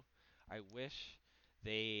also, I wish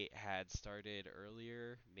they had started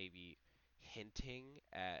earlier, maybe hinting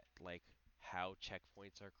at like how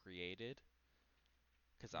checkpoints are created,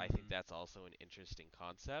 because I think Mhm. that's also an interesting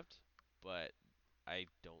concept. But I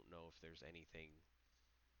don't know if there's anything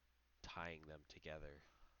tying them together.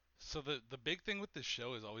 So the big thing with this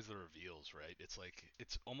show is always the reveals, right? It's like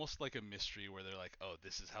it's almost like a mystery where they're like, "Oh,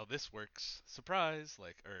 this is how this works." Surprise,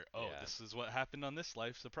 like or "Oh, Yeah, this is what happened on this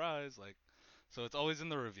life." Surprise, like so it's always in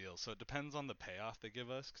the reveal. So it depends on the payoff they give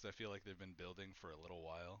us cuz I feel like they've been building for a little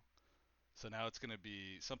while. So now it's going to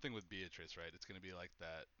be something with Beatrice, right? It's going to be like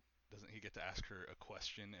that. Doesn't he get to ask her a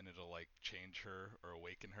question and it'll like change her or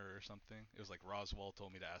awaken her or something? It was like Roswell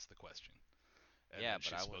told me to ask the question and yeah, then but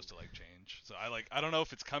she's I supposed wouldn't. to like change. So I don't know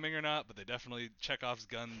if it's coming or not, but they definitely Chekhov's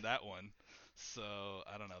gun that one. So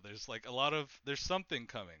I don't know. There's something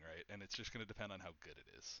coming, right? And it's just gonna depend on how good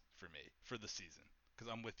it is for me for the season.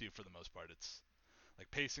 Because I'm with you for the most part. It's like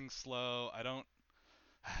pacing slow. I don't.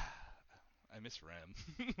 I miss Rem.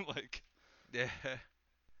 Like Yeah.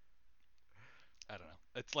 I don't know.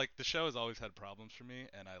 It's like the show has always had problems for me,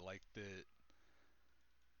 and I liked it.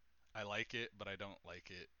 I like it, but I don't like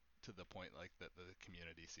it to the point like that the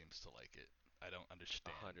community seems to like it. I don't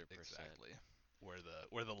understand 100%. exactly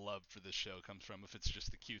where the love for this show comes from. If it's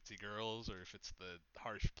just the cutesy girls, or if it's the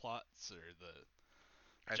harsh plots, or the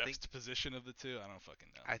I think juxtaposition of the two. I don't fucking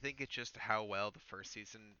know. I think it's just how well the first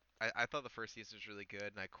season. I thought the first season was really good,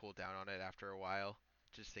 and I cooled down on it after a while.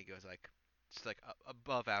 Just think it was like just like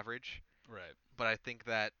above average. Right. But I think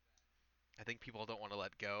people don't want to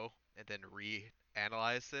let go and then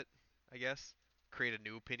reanalyze it. I guess create a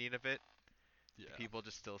new opinion of it. Yeah. People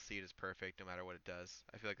just still see it as perfect no matter what it does.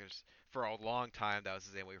 I feel like there's for a long time that was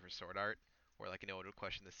the same way for Sword Art, where like no one would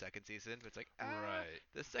question the second season. But it's like Right.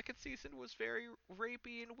 the second season was very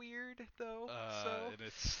rapey and weird though. So And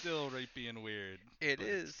it's still rapey and weird, it but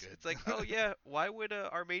it's is. It's like, oh good. yeah, why would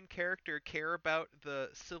our main character care about the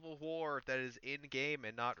civil war that is in game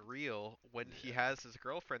and not real when he Yeah. has his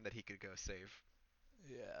girlfriend that he could go save?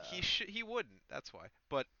 Yeah. He wouldn't. That's why.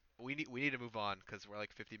 But we need to move on because we're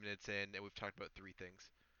like 50 minutes in and we've talked about three things.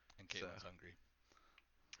 And So Caitlin's hungry.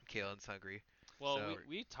 Kalen's hungry. Well, So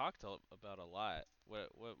we talked about a lot. What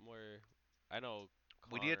more? I know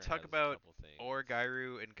we need to Connor talk has a about couple things.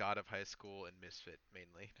 Orgairu and God of High School and Misfit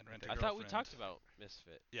mainly. And I Rent a think. I thought we Girlfriend. talked about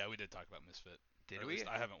Misfit Yeah, we did talk about Misfit. Or Did at we? least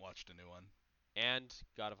I haven't watched a new one. and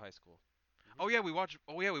God of High School. Oh yeah, we watched.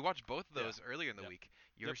 Oh yeah, we watched both of Yeah. those earlier in the Yep. week.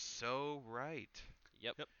 You're Yep. so right.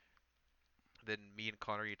 Yep. Yep. Then me and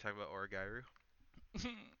Connor, you talking about Orgairu?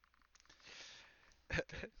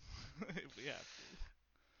 Okay. If we have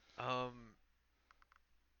to. um,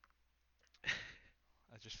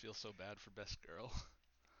 I just feel so bad for Best Girl.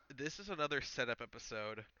 this is another setup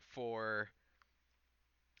episode for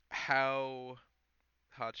how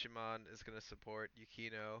Hachiman is gonna support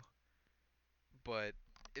Yukino, but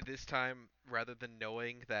this time, rather than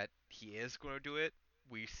knowing that he is going to do it,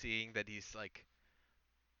 we seeing that he's like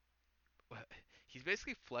he's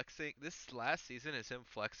basically flexing. This last season is him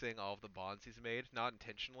flexing all of the bonds he's made, not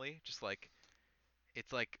intentionally, just like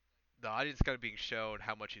it's like the audience kind of being shown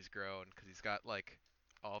how much he's grown because he's got like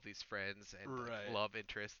all of these friends and like Right. love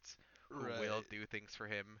interests who will Right. do things for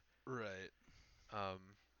him. Right. Um,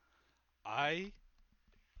 I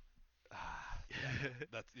yeah, no,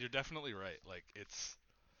 that's you're definitely right. Like it's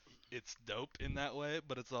dope in that way,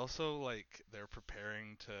 but it's also like they're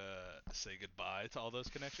preparing to say goodbye to all those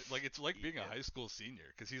connections. Like it's like being a yep, high school senior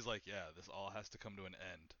because he's like, yeah, this all has to come to an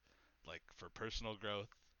end, like for personal growth,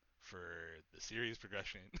 for the series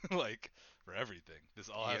progression, like for everything. This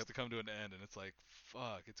all has yep. to come to an end, and it's like,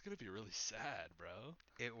 fuck, it's gonna be really sad, bro.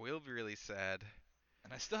 It will be really sad.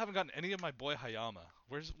 And I still haven't gotten any of my boy Hayama.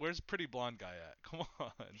 Where's pretty blonde guy at? Come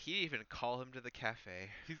on. He didn't even call him to the cafe.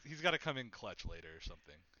 He's got to come in clutch later or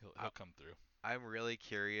something. I, He'll come through. I'm really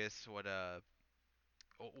curious what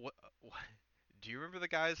do you remember the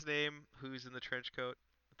guy's name who's in the trench coat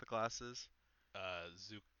with the glasses?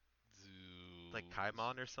 Zu Like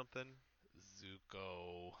Kaimon or something?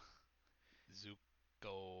 Zuko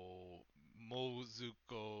Zuko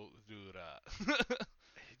Mozuko Dura.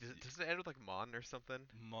 Doesn't it end with like Mon or something?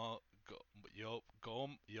 Mo go yo go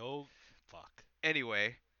yo fuck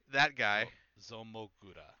Anyway, that zo guy,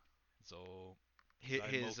 Zomokura Zo his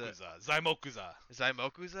Zaimokuza.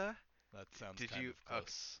 Zaimokuza. That sounds Did kind you? of Okay.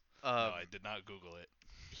 close. No, Um, I did not Google it.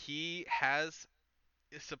 he has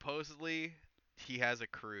supposedly he has a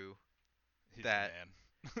crew He's the that man.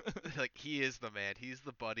 like he is the man. He's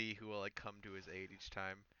the buddy who will like come to his aid each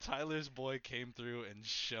time. Tyler's boy came through and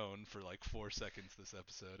shone for like 4 seconds this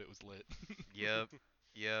episode. It was lit. Yep,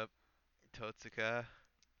 yep. Totsuka.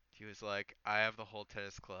 He was like, I have the whole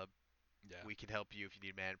tennis club. Yeah. We can help you if you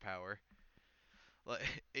need manpower.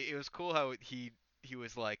 Like it was cool how he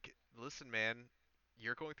was like, listen, man,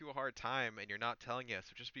 you're going through a hard time and you're not telling us,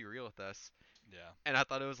 so just be real with us. Yeah. And I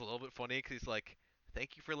thought it was a little bit funny because he's like,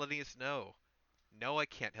 thank you for letting us know. No, I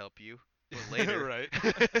can't help you. But later, Right.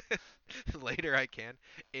 later I can.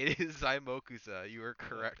 It is Zaimokuza. You are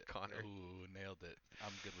correct, Connor. Ooh, nailed it.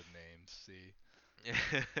 I'm good with names. See.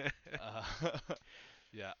 Uh,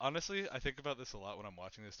 yeah. Honestly, I think about this a lot when I'm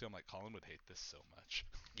watching this too. I'm like, Colin would hate this so much.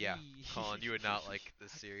 Yeah, Colin, you would not like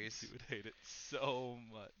this series. He would hate it so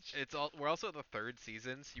much. It's all. We're also at the third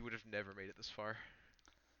season, so you would have never made it this far.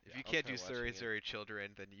 If Yeah. you I'll can't try do watching it. Surrey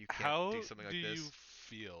Children, then you can't How do something do like you this.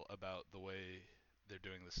 feel about the way they're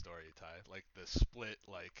doing the story, Ty? Like the split,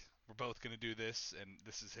 like we're both gonna do this, and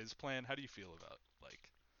this is his plan. How do you feel about like?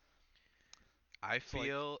 I So like,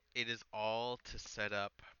 feel it is all to set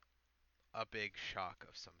up a big shock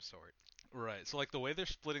of some sort. right. So like the way they're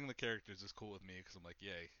splitting the characters is cool with me because I'm like,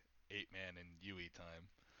 yay, 8 man and Yui time,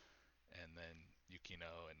 and then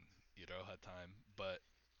Yukino and Iroha time. But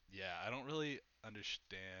yeah, I don't really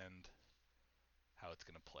understand how it's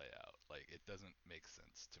gonna play out. Like it doesn't make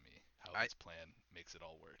sense to me how I this plan makes it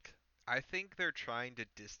all work. I think they're trying to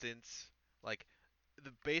distance like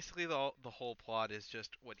basically the whole plot is just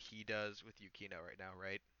what he does with Yukino right now,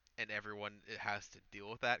 right? And everyone it has to deal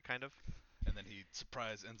with that kind of. And then he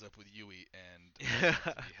surprise ends up with Yui, and everyone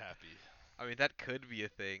can be happy. I mean that could be a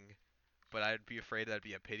thing, but I'd be afraid that'd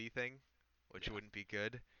be a pity thing, which Yeah. wouldn't be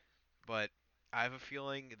good. But I have a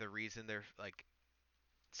feeling the reason they're like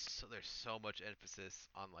there's so much emphasis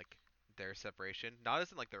on like their separation, not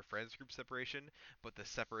as in like their friends group separation, but the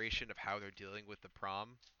separation of how they're dealing with the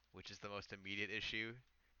prom, which is the most immediate issue,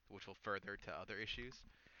 which will further to other issues,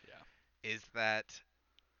 Yeah. is that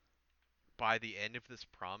by the end of this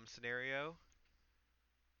prom scenario,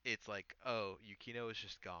 it's like, oh, Yukino is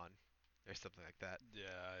just gone, or something like that.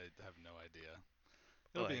 Yeah, I have no idea.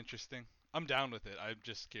 It'll be Like, interesting. I'm down with it. I'm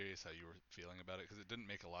just curious how you were feeling about it because it didn't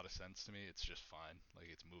make a lot of sense to me. It's just fine. Like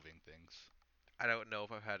it's moving things. I don't know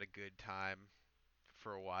if I've had a good time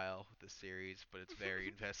for a while with the series, but it's very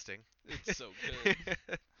investing. It's so good.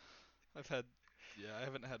 I've had, yeah, I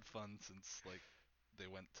haven't had fun since like they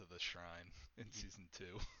went to the shrine in You, season 2.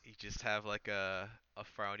 you just have like a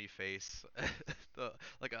frowny face, the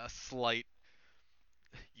like a slight.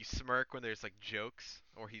 You smirk when there's like jokes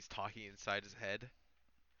or he's talking inside his head.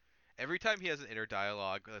 Every time he has an inner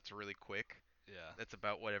dialogue that's really quick, Yeah. that's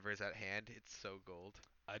about whatever is at hand, it's so gold.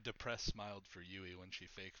 I depressed smiled for Yui when she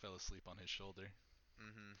fake fell asleep on his shoulder.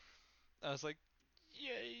 Mhm. I was like,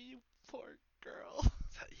 "Yay, you poor girl."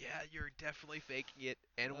 So, yeah, you're definitely faking it.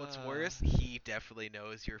 And what's Uh, worse, he definitely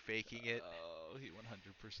knows you're faking it. oh, he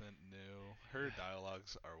 100% knew. Her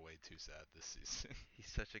dialogues are way too sad this season.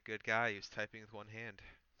 He's such a good guy. He's typing with one hand.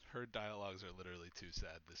 Her dialogues are literally too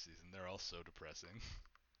sad this season. They're all so depressing.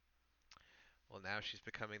 Well, now she's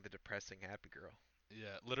becoming the depressing happy girl.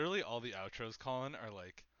 Yeah, literally all the outros, Colin, are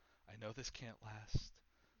like, I know this can't last,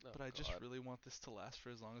 Oh but I just God. really want this to last for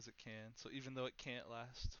as long as it can. So even though it can't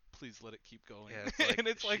last, please let it keep going. Yeah, it's like And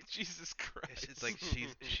it's she, like, Jesus it's like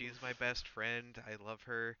Christ. she's my best friend. I love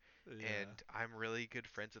her, Yeah. and I'm really good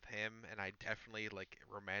friends with him, and I definitely like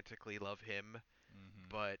romantically love him. Mhm.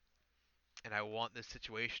 But and I want this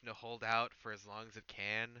situation to hold out for as long as it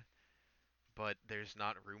can. But there's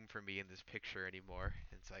not room for me in this picture anymore.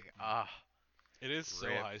 It's like Mm. ah, It is so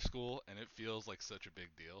rip. high school, and it feels like such a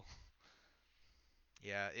big deal.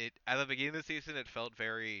 Yeah, it at the beginning of the season it felt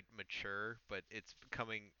very mature, but it's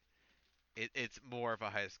becoming it's more of a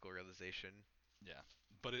high school realization. Yeah.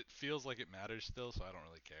 But it feels like it matters still, so I don't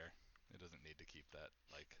really care. It doesn't need to keep that,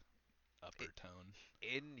 like, I- upper tone.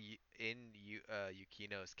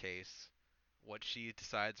 Yukino's case, what she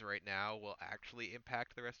decides right now will actually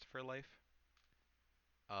impact the rest of her life.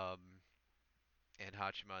 Um, and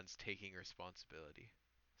Hachiman's taking responsibility.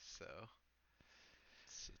 So,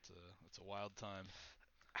 It's a wild time.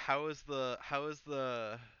 how is the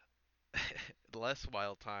less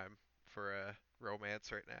wild time for a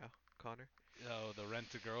romance right now, Connor? Oh, the rent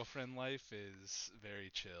a girlfriend life is very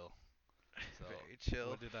chill. So, Very chill,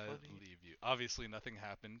 what did I funny. leave you? Obviously, nothing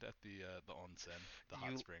happened at the onsen, the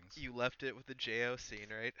hot You springs. you left it with the JO scene,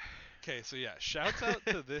 right? Okay, so yeah, shouts out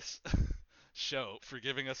to this show for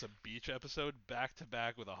giving us a beach episode back to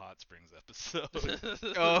back with a hot springs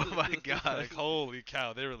episode. Oh my god. Like, holy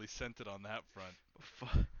cow, they really sent it on that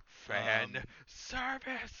front. Fan Um,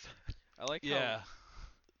 service. I like how yeah,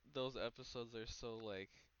 those episodes are so like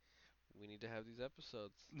we need to have these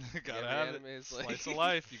episodes. Like gotta every have it. anime is Slice of like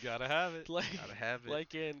life, you gotta have it. like Gotta have it.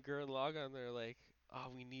 like in Gurren Lagann they're like, oh,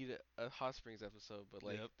 we need a Hot Springs episode, but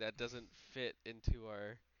like Yep. that doesn't fit into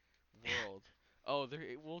our world. Oh,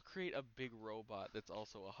 we'll create a big robot that's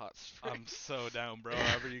also a hot spring. I'm so down, bro.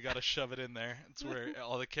 However, you gotta shove it in there. It's where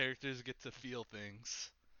all the characters get to feel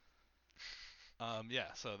things. Yeah,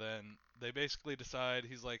 so then they basically decide,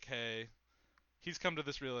 he's like, hey, he's come to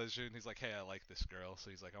this realization. He's like, hey, I like this girl. So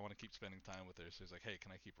he's like, I want to keep spending time with her. So he's like, hey,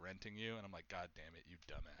 can I keep renting you? And I'm like, God damn it, you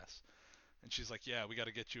dumbass. And she's like, yeah, we got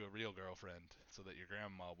to get you a real girlfriend so that your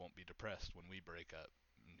grandma won't be depressed when we break up.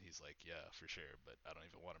 And he's like, yeah, for sure, but I don't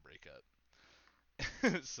even want to break up.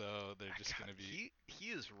 So they're just God, gonna be. he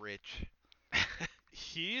is rich.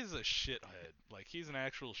 He is a shithead. Like he's an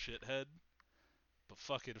actual shithead. But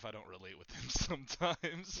fuck it if I don't relate with him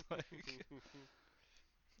sometimes. Like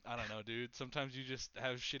I don't know, dude. Sometimes you just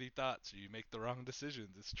have shitty thoughts. Or you make the wrong decisions.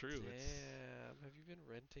 It's true. It's Damn, have you been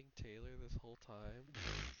renting Taylor this whole time?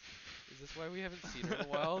 Is this why we haven't seen her in a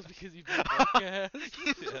while? Is because you've been broke ass?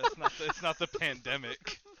 yeah. It's not the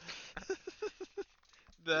pandemic.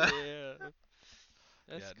 The Yeah,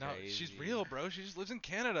 that's Yeah. No, she's crazy. real, bro. She just lives in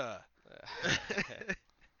Canada. I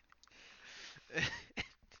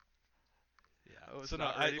Yeah. was So no,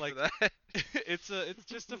 not I ready like for that. it's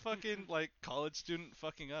just a fucking like college student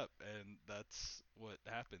fucking up, and that's what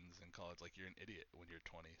happens in college. Like you're an idiot when you're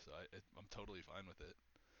 20, so I'm totally fine with it.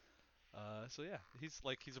 So yeah, he's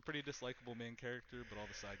a pretty dislikable main character, but all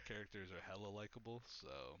the side characters are hella likable.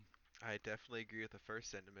 So I definitely agree with the first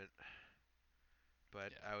sentiment,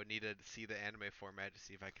 but yeah, I would need to see the anime format to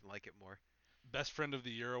see if I can like it more. best friend of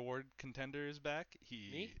the year award contender is back.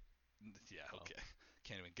 Me? Yeah, Oh, okay,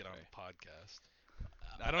 can't even get on sorry. the podcast.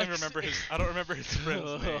 Ex- I don't remember his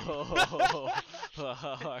friend's name. all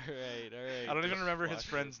right, all I right. don't even Just remember his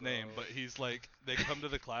watch it, friend's name, bro. but he's like, they come to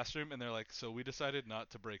the classroom and they're like, so we decided not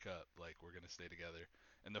to break up. Like, we're gonna stay together.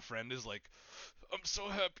 And the friend is like, I'm so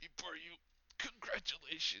happy for you.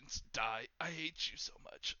 Congratulations, die. I hate you so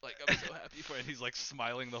much. Like, I'm so happy for you. And he's like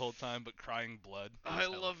smiling the whole time, but crying blood. It was I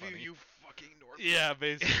hella love you, funny. you fucking North. Yeah,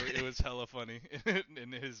 basically, it was hella funny.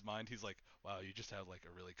 In his mind, he's like, wow, you just have like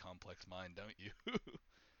a really complex mind, don't you?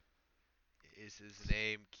 Is his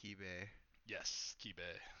name Kibe? Yes,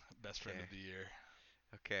 Kibe, best friend Okay. of the year.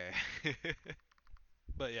 Okay.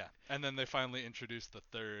 But yeah, and then they finally introduced the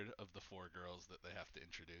third of the four girls that they have to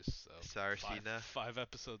introduce. So Saracina. five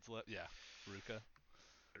episodes left. Yeah, Ruka,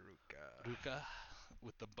 Ruka. Ruka,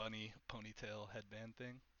 with the bunny ponytail headband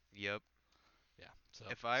thing. Yep. Yeah. So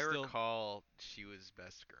If I still. recall, she was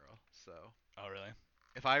best girl. So, Oh really?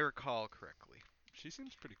 if I recall correctly. She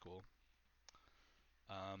seems pretty cool.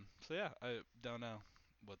 So yeah, I don't know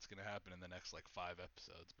what's gonna happen in the next like 5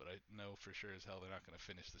 episodes, but I know for sure as hell they're not gonna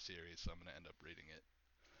finish the series, so I'm gonna end up reading it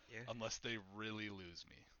Yeah. unless they really lose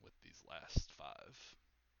me with these last five.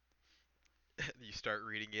 You start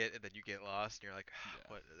reading it and then you get lost and you're like, Yeah.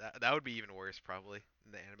 what? That would be even worse probably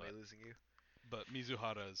than the But anime losing you.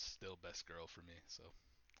 Mizuhara is still best girl for me, so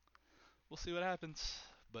we'll see what happens.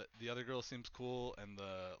 But the other girl seems cool, and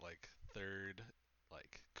the like third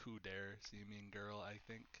like Kudere seeming girl I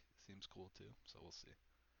think seems cool too. So we'll see.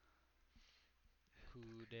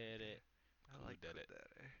 Who did it? I like Kudere.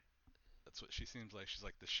 Kudere. That's what she seems like. She's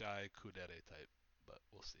like the shy Kudere type, but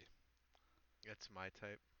we'll see. That's my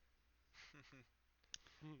type.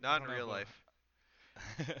 I Not in don't know real who life.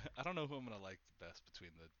 I don't know who I'm gonna like best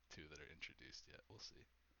between the two that are introduced yet. We'll see.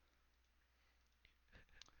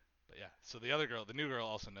 But yeah, so the other girl, the new girl,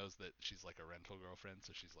 also knows that she's like a rental girlfriend.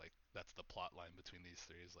 So she's like, that's the plot line between these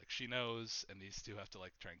three. Is like she knows, and these two have to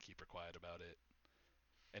like try and keep her quiet about it.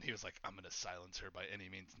 And he was like, I'm gonna silence her by any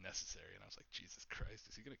means necessary. And I was like, Jesus Christ,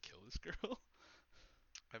 is he gonna kill this girl?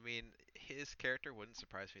 I mean, his character wouldn't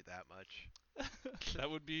surprise me that much. That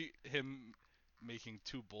would be him making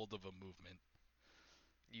too bold of a movement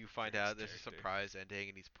You for find his out there's a character. surprise ending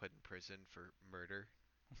and he's put in prison for murder.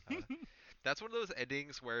 Uh, that's one of those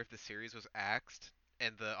endings where if the series was axed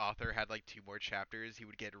and the author had like two more chapters, he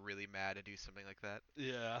would get really mad and do something like that.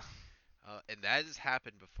 Yeah, And that has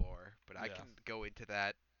happened before, but I yeah, can go into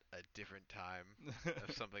that a different time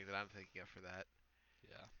of something that I'm thinking of for that.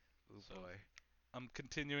 yeah. Oh So boy. I'm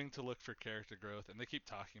continuing to look for character growth, and they keep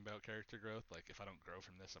talking about character growth. Like, if I don't grow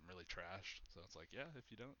from this, I'm really trash. So it's like, yeah,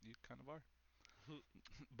 if you don't, you kind of are.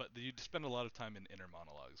 But you spend a lot of time in inner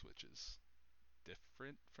monologues, which is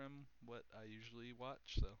different from what I usually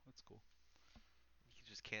watch, so that's cool. You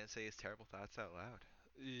just can't say his terrible thoughts out loud.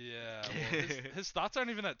 Yeah, well, his thoughts aren't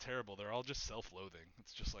even that terrible. They're all just self-loathing.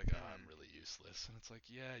 It's just like, oh, I'm Hmm. really useless, and it's like,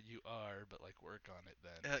 yeah, you are, but like, work on it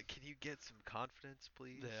then. Can you get some confidence,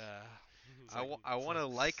 please? Yeah, I it's want like to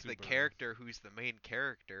like the Subaru. character who's the main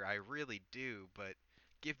character. I really do, but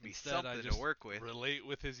give me Instead, I something to just work with. relate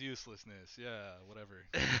with his uselessness. Yeah, whatever.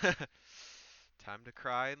 Time to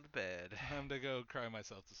cry in the bed. Time to go cry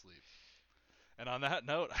myself to sleep. And on that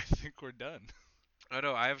note, I think we're done. Oh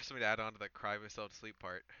no, I have something to add on to that cry myself to sleep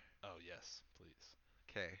part. Oh yes, please.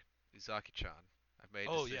 Okay, Uzaki-chan. I've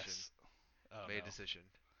made a Oh decision. yes. Oh Made a no. decision.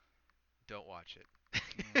 Don't watch it.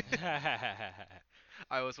 Mm.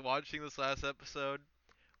 I was watching this last episode,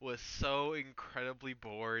 was so incredibly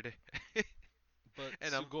bored, But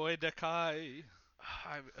and Sugoi Dekai.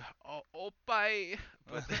 I'm oh, oppai,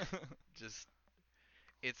 but just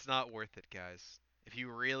it's not worth it, guys. If you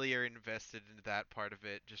really are invested in that part of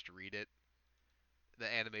it, just read it.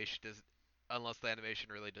 The animation does, unless the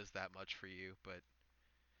animation really does that much for you, but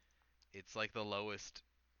it's like the lowest.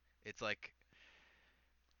 It's like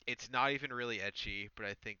it's not even really etchy, but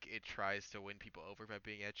I think it tries to win people over by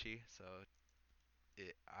being etchy. So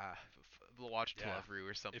watch Yeah. Love Rue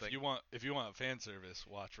or something. If you want fan service,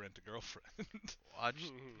 watch Rent a Girlfriend.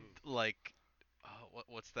 Watch like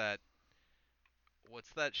what's that?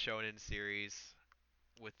 What's that shonen series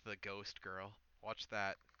with the ghost girl? Watch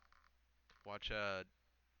that. Watch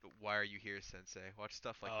Why Are You Here, Sensei? Watch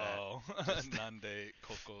stuff like that. Oh, Just Nande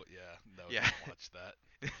Coco. Yeah, no, yeah. don't watch that.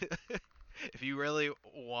 If you really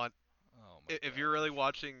want, Oh my if god. you're really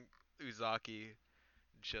watching Uzaki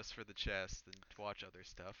just for the chest, then watch other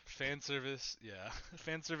stuff. Fan service, yeah.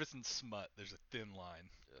 Fan service and smut. There's a thin line.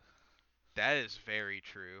 That is very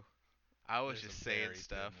true. I was There's just a saying very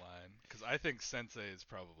stuff. thin line. Because I think Sensei is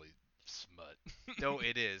probably smut. No,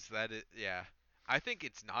 it is. That is, yeah. I think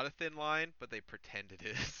it's not a thin line, but they pretend it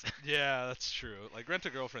is. Yeah, that's true. Like Rent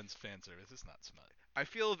a Girlfriend's fan service. It's not smut. I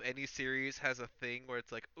feel if any series has a thing where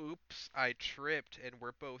it's like, oops, I tripped and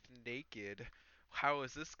we're both naked. How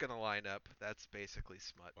is this gonna line up? That's basically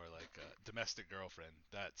smut. Or like Domestic Girlfriend.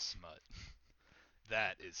 That's smut.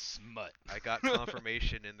 That is smut. I got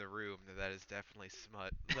confirmation in the room that that is definitely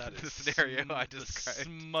smut. That the is scenario I the described.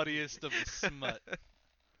 smuttiest of the smut.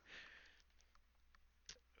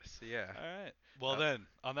 So yeah. Alright. Well then,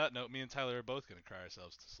 on that note, me and Tyler are both gonna cry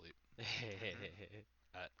ourselves to sleep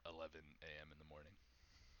at 11 a.m. in the morning.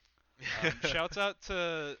 Shouts out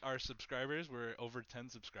to our subscribers. We're over 10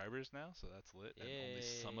 subscribers now, so that's lit. And only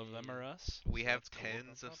some of them are us. We so have that's cool.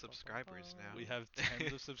 tens of subscribers now. We have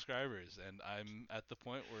tens of subscribers, and I'm at the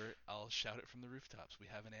point where I'll shout it from the rooftops. We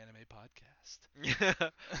have an anime podcast.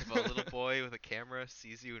 If a little boy with a camera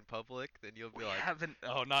sees you in public, then you'll be We like, haven't.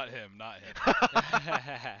 Oh, not him. Not him.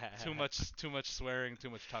 Too much swearing. Too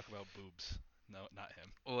much talk about boobs. No, not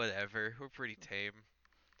him. whatever. We're pretty tame.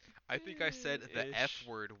 I think I said the F Ish.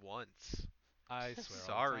 word once. I swear. all the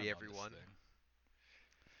Sorry, time on this everyone. thing.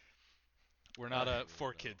 We're not a Everyone, for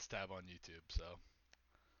though. kids tab on YouTube, so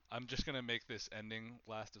I'm just gonna make this ending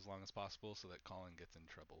last as long as possible so that Colin gets in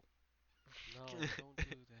trouble. No, don't do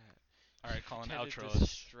that. All right, Colin, Intended outro to us.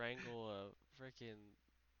 strangle a freaking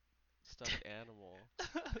stuffed animal.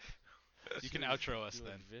 You can She was outro us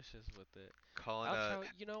doing then. vicious with it. Colin Outro,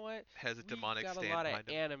 you know what? has a We demonic got a stand lot of behind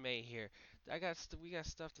him. anime here. We got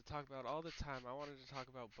stuff to talk about all the time. I wanted to talk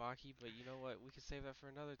about Baki, but you know what? We can save that for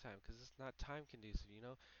another time because it's not time conducive, you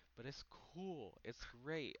know. But it's cool. It's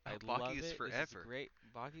great. I No, love Baki's it. forever. This is great.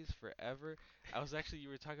 Baki's forever. I was actually, you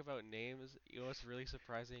were talking about names. You know what's really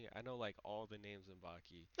surprising? I know like all the names in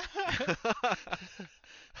Baki.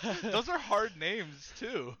 Those are hard names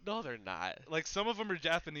too. No, they're not. Like some of them are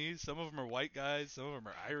Japanese, some of them are white guys, some of them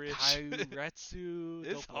are Irish. Tairetsu,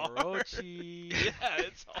 It's hard. Toporochi, Yeah,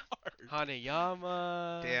 it's hard.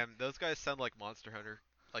 Hanayama. Damn, those guys sound like Monster Hunter,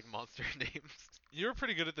 like monster names. You were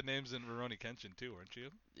pretty good at the names in Rurouni Kenshin too, weren't you?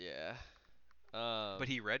 Yeah. But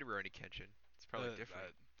he read Rurouni Kenshin. It's probably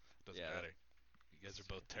different. Doesn't Yeah, matter. You guys are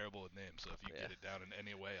both terrible with names, so if you Yeah. get it down in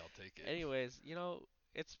any way, I'll take it. Anyways, you know,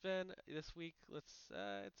 it's been this week.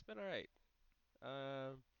 It's been all right.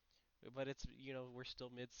 But it's we're still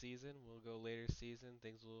mid-season. We'll go later season.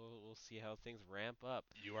 We'll see how things ramp up.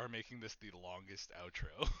 You are making this the longest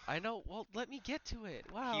outro. I know. Well, let me get to it.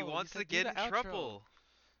 Wow. He you wants to said do get the in outro. trouble.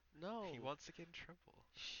 No. He wants to get in trouble.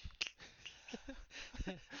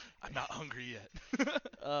 I'm not hungry yet.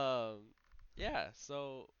 Yeah.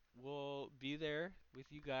 So we'll be there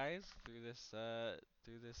with you guys through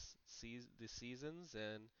the seasons,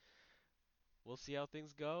 and we'll see how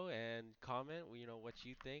things go. And comment, what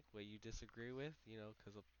you think, what you disagree with,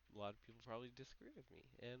 because a lot of people probably disagree with me.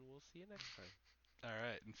 And we'll see you next time. All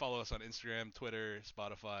right, and follow us on Instagram, Twitter,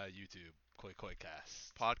 Spotify, YouTube, Koi Koi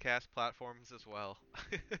Cast. Podcast platforms as well.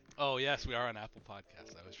 Oh yes, we are on Apple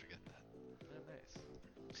Podcasts. I always forget that. Oh,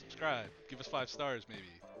 nice. Subscribe, give us 5 stars maybe,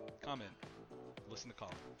 comment, listen to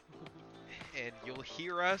Colin. And you'll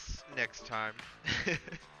hear us next time.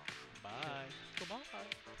 Bye. Goodbye.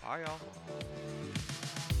 Bye, y'all.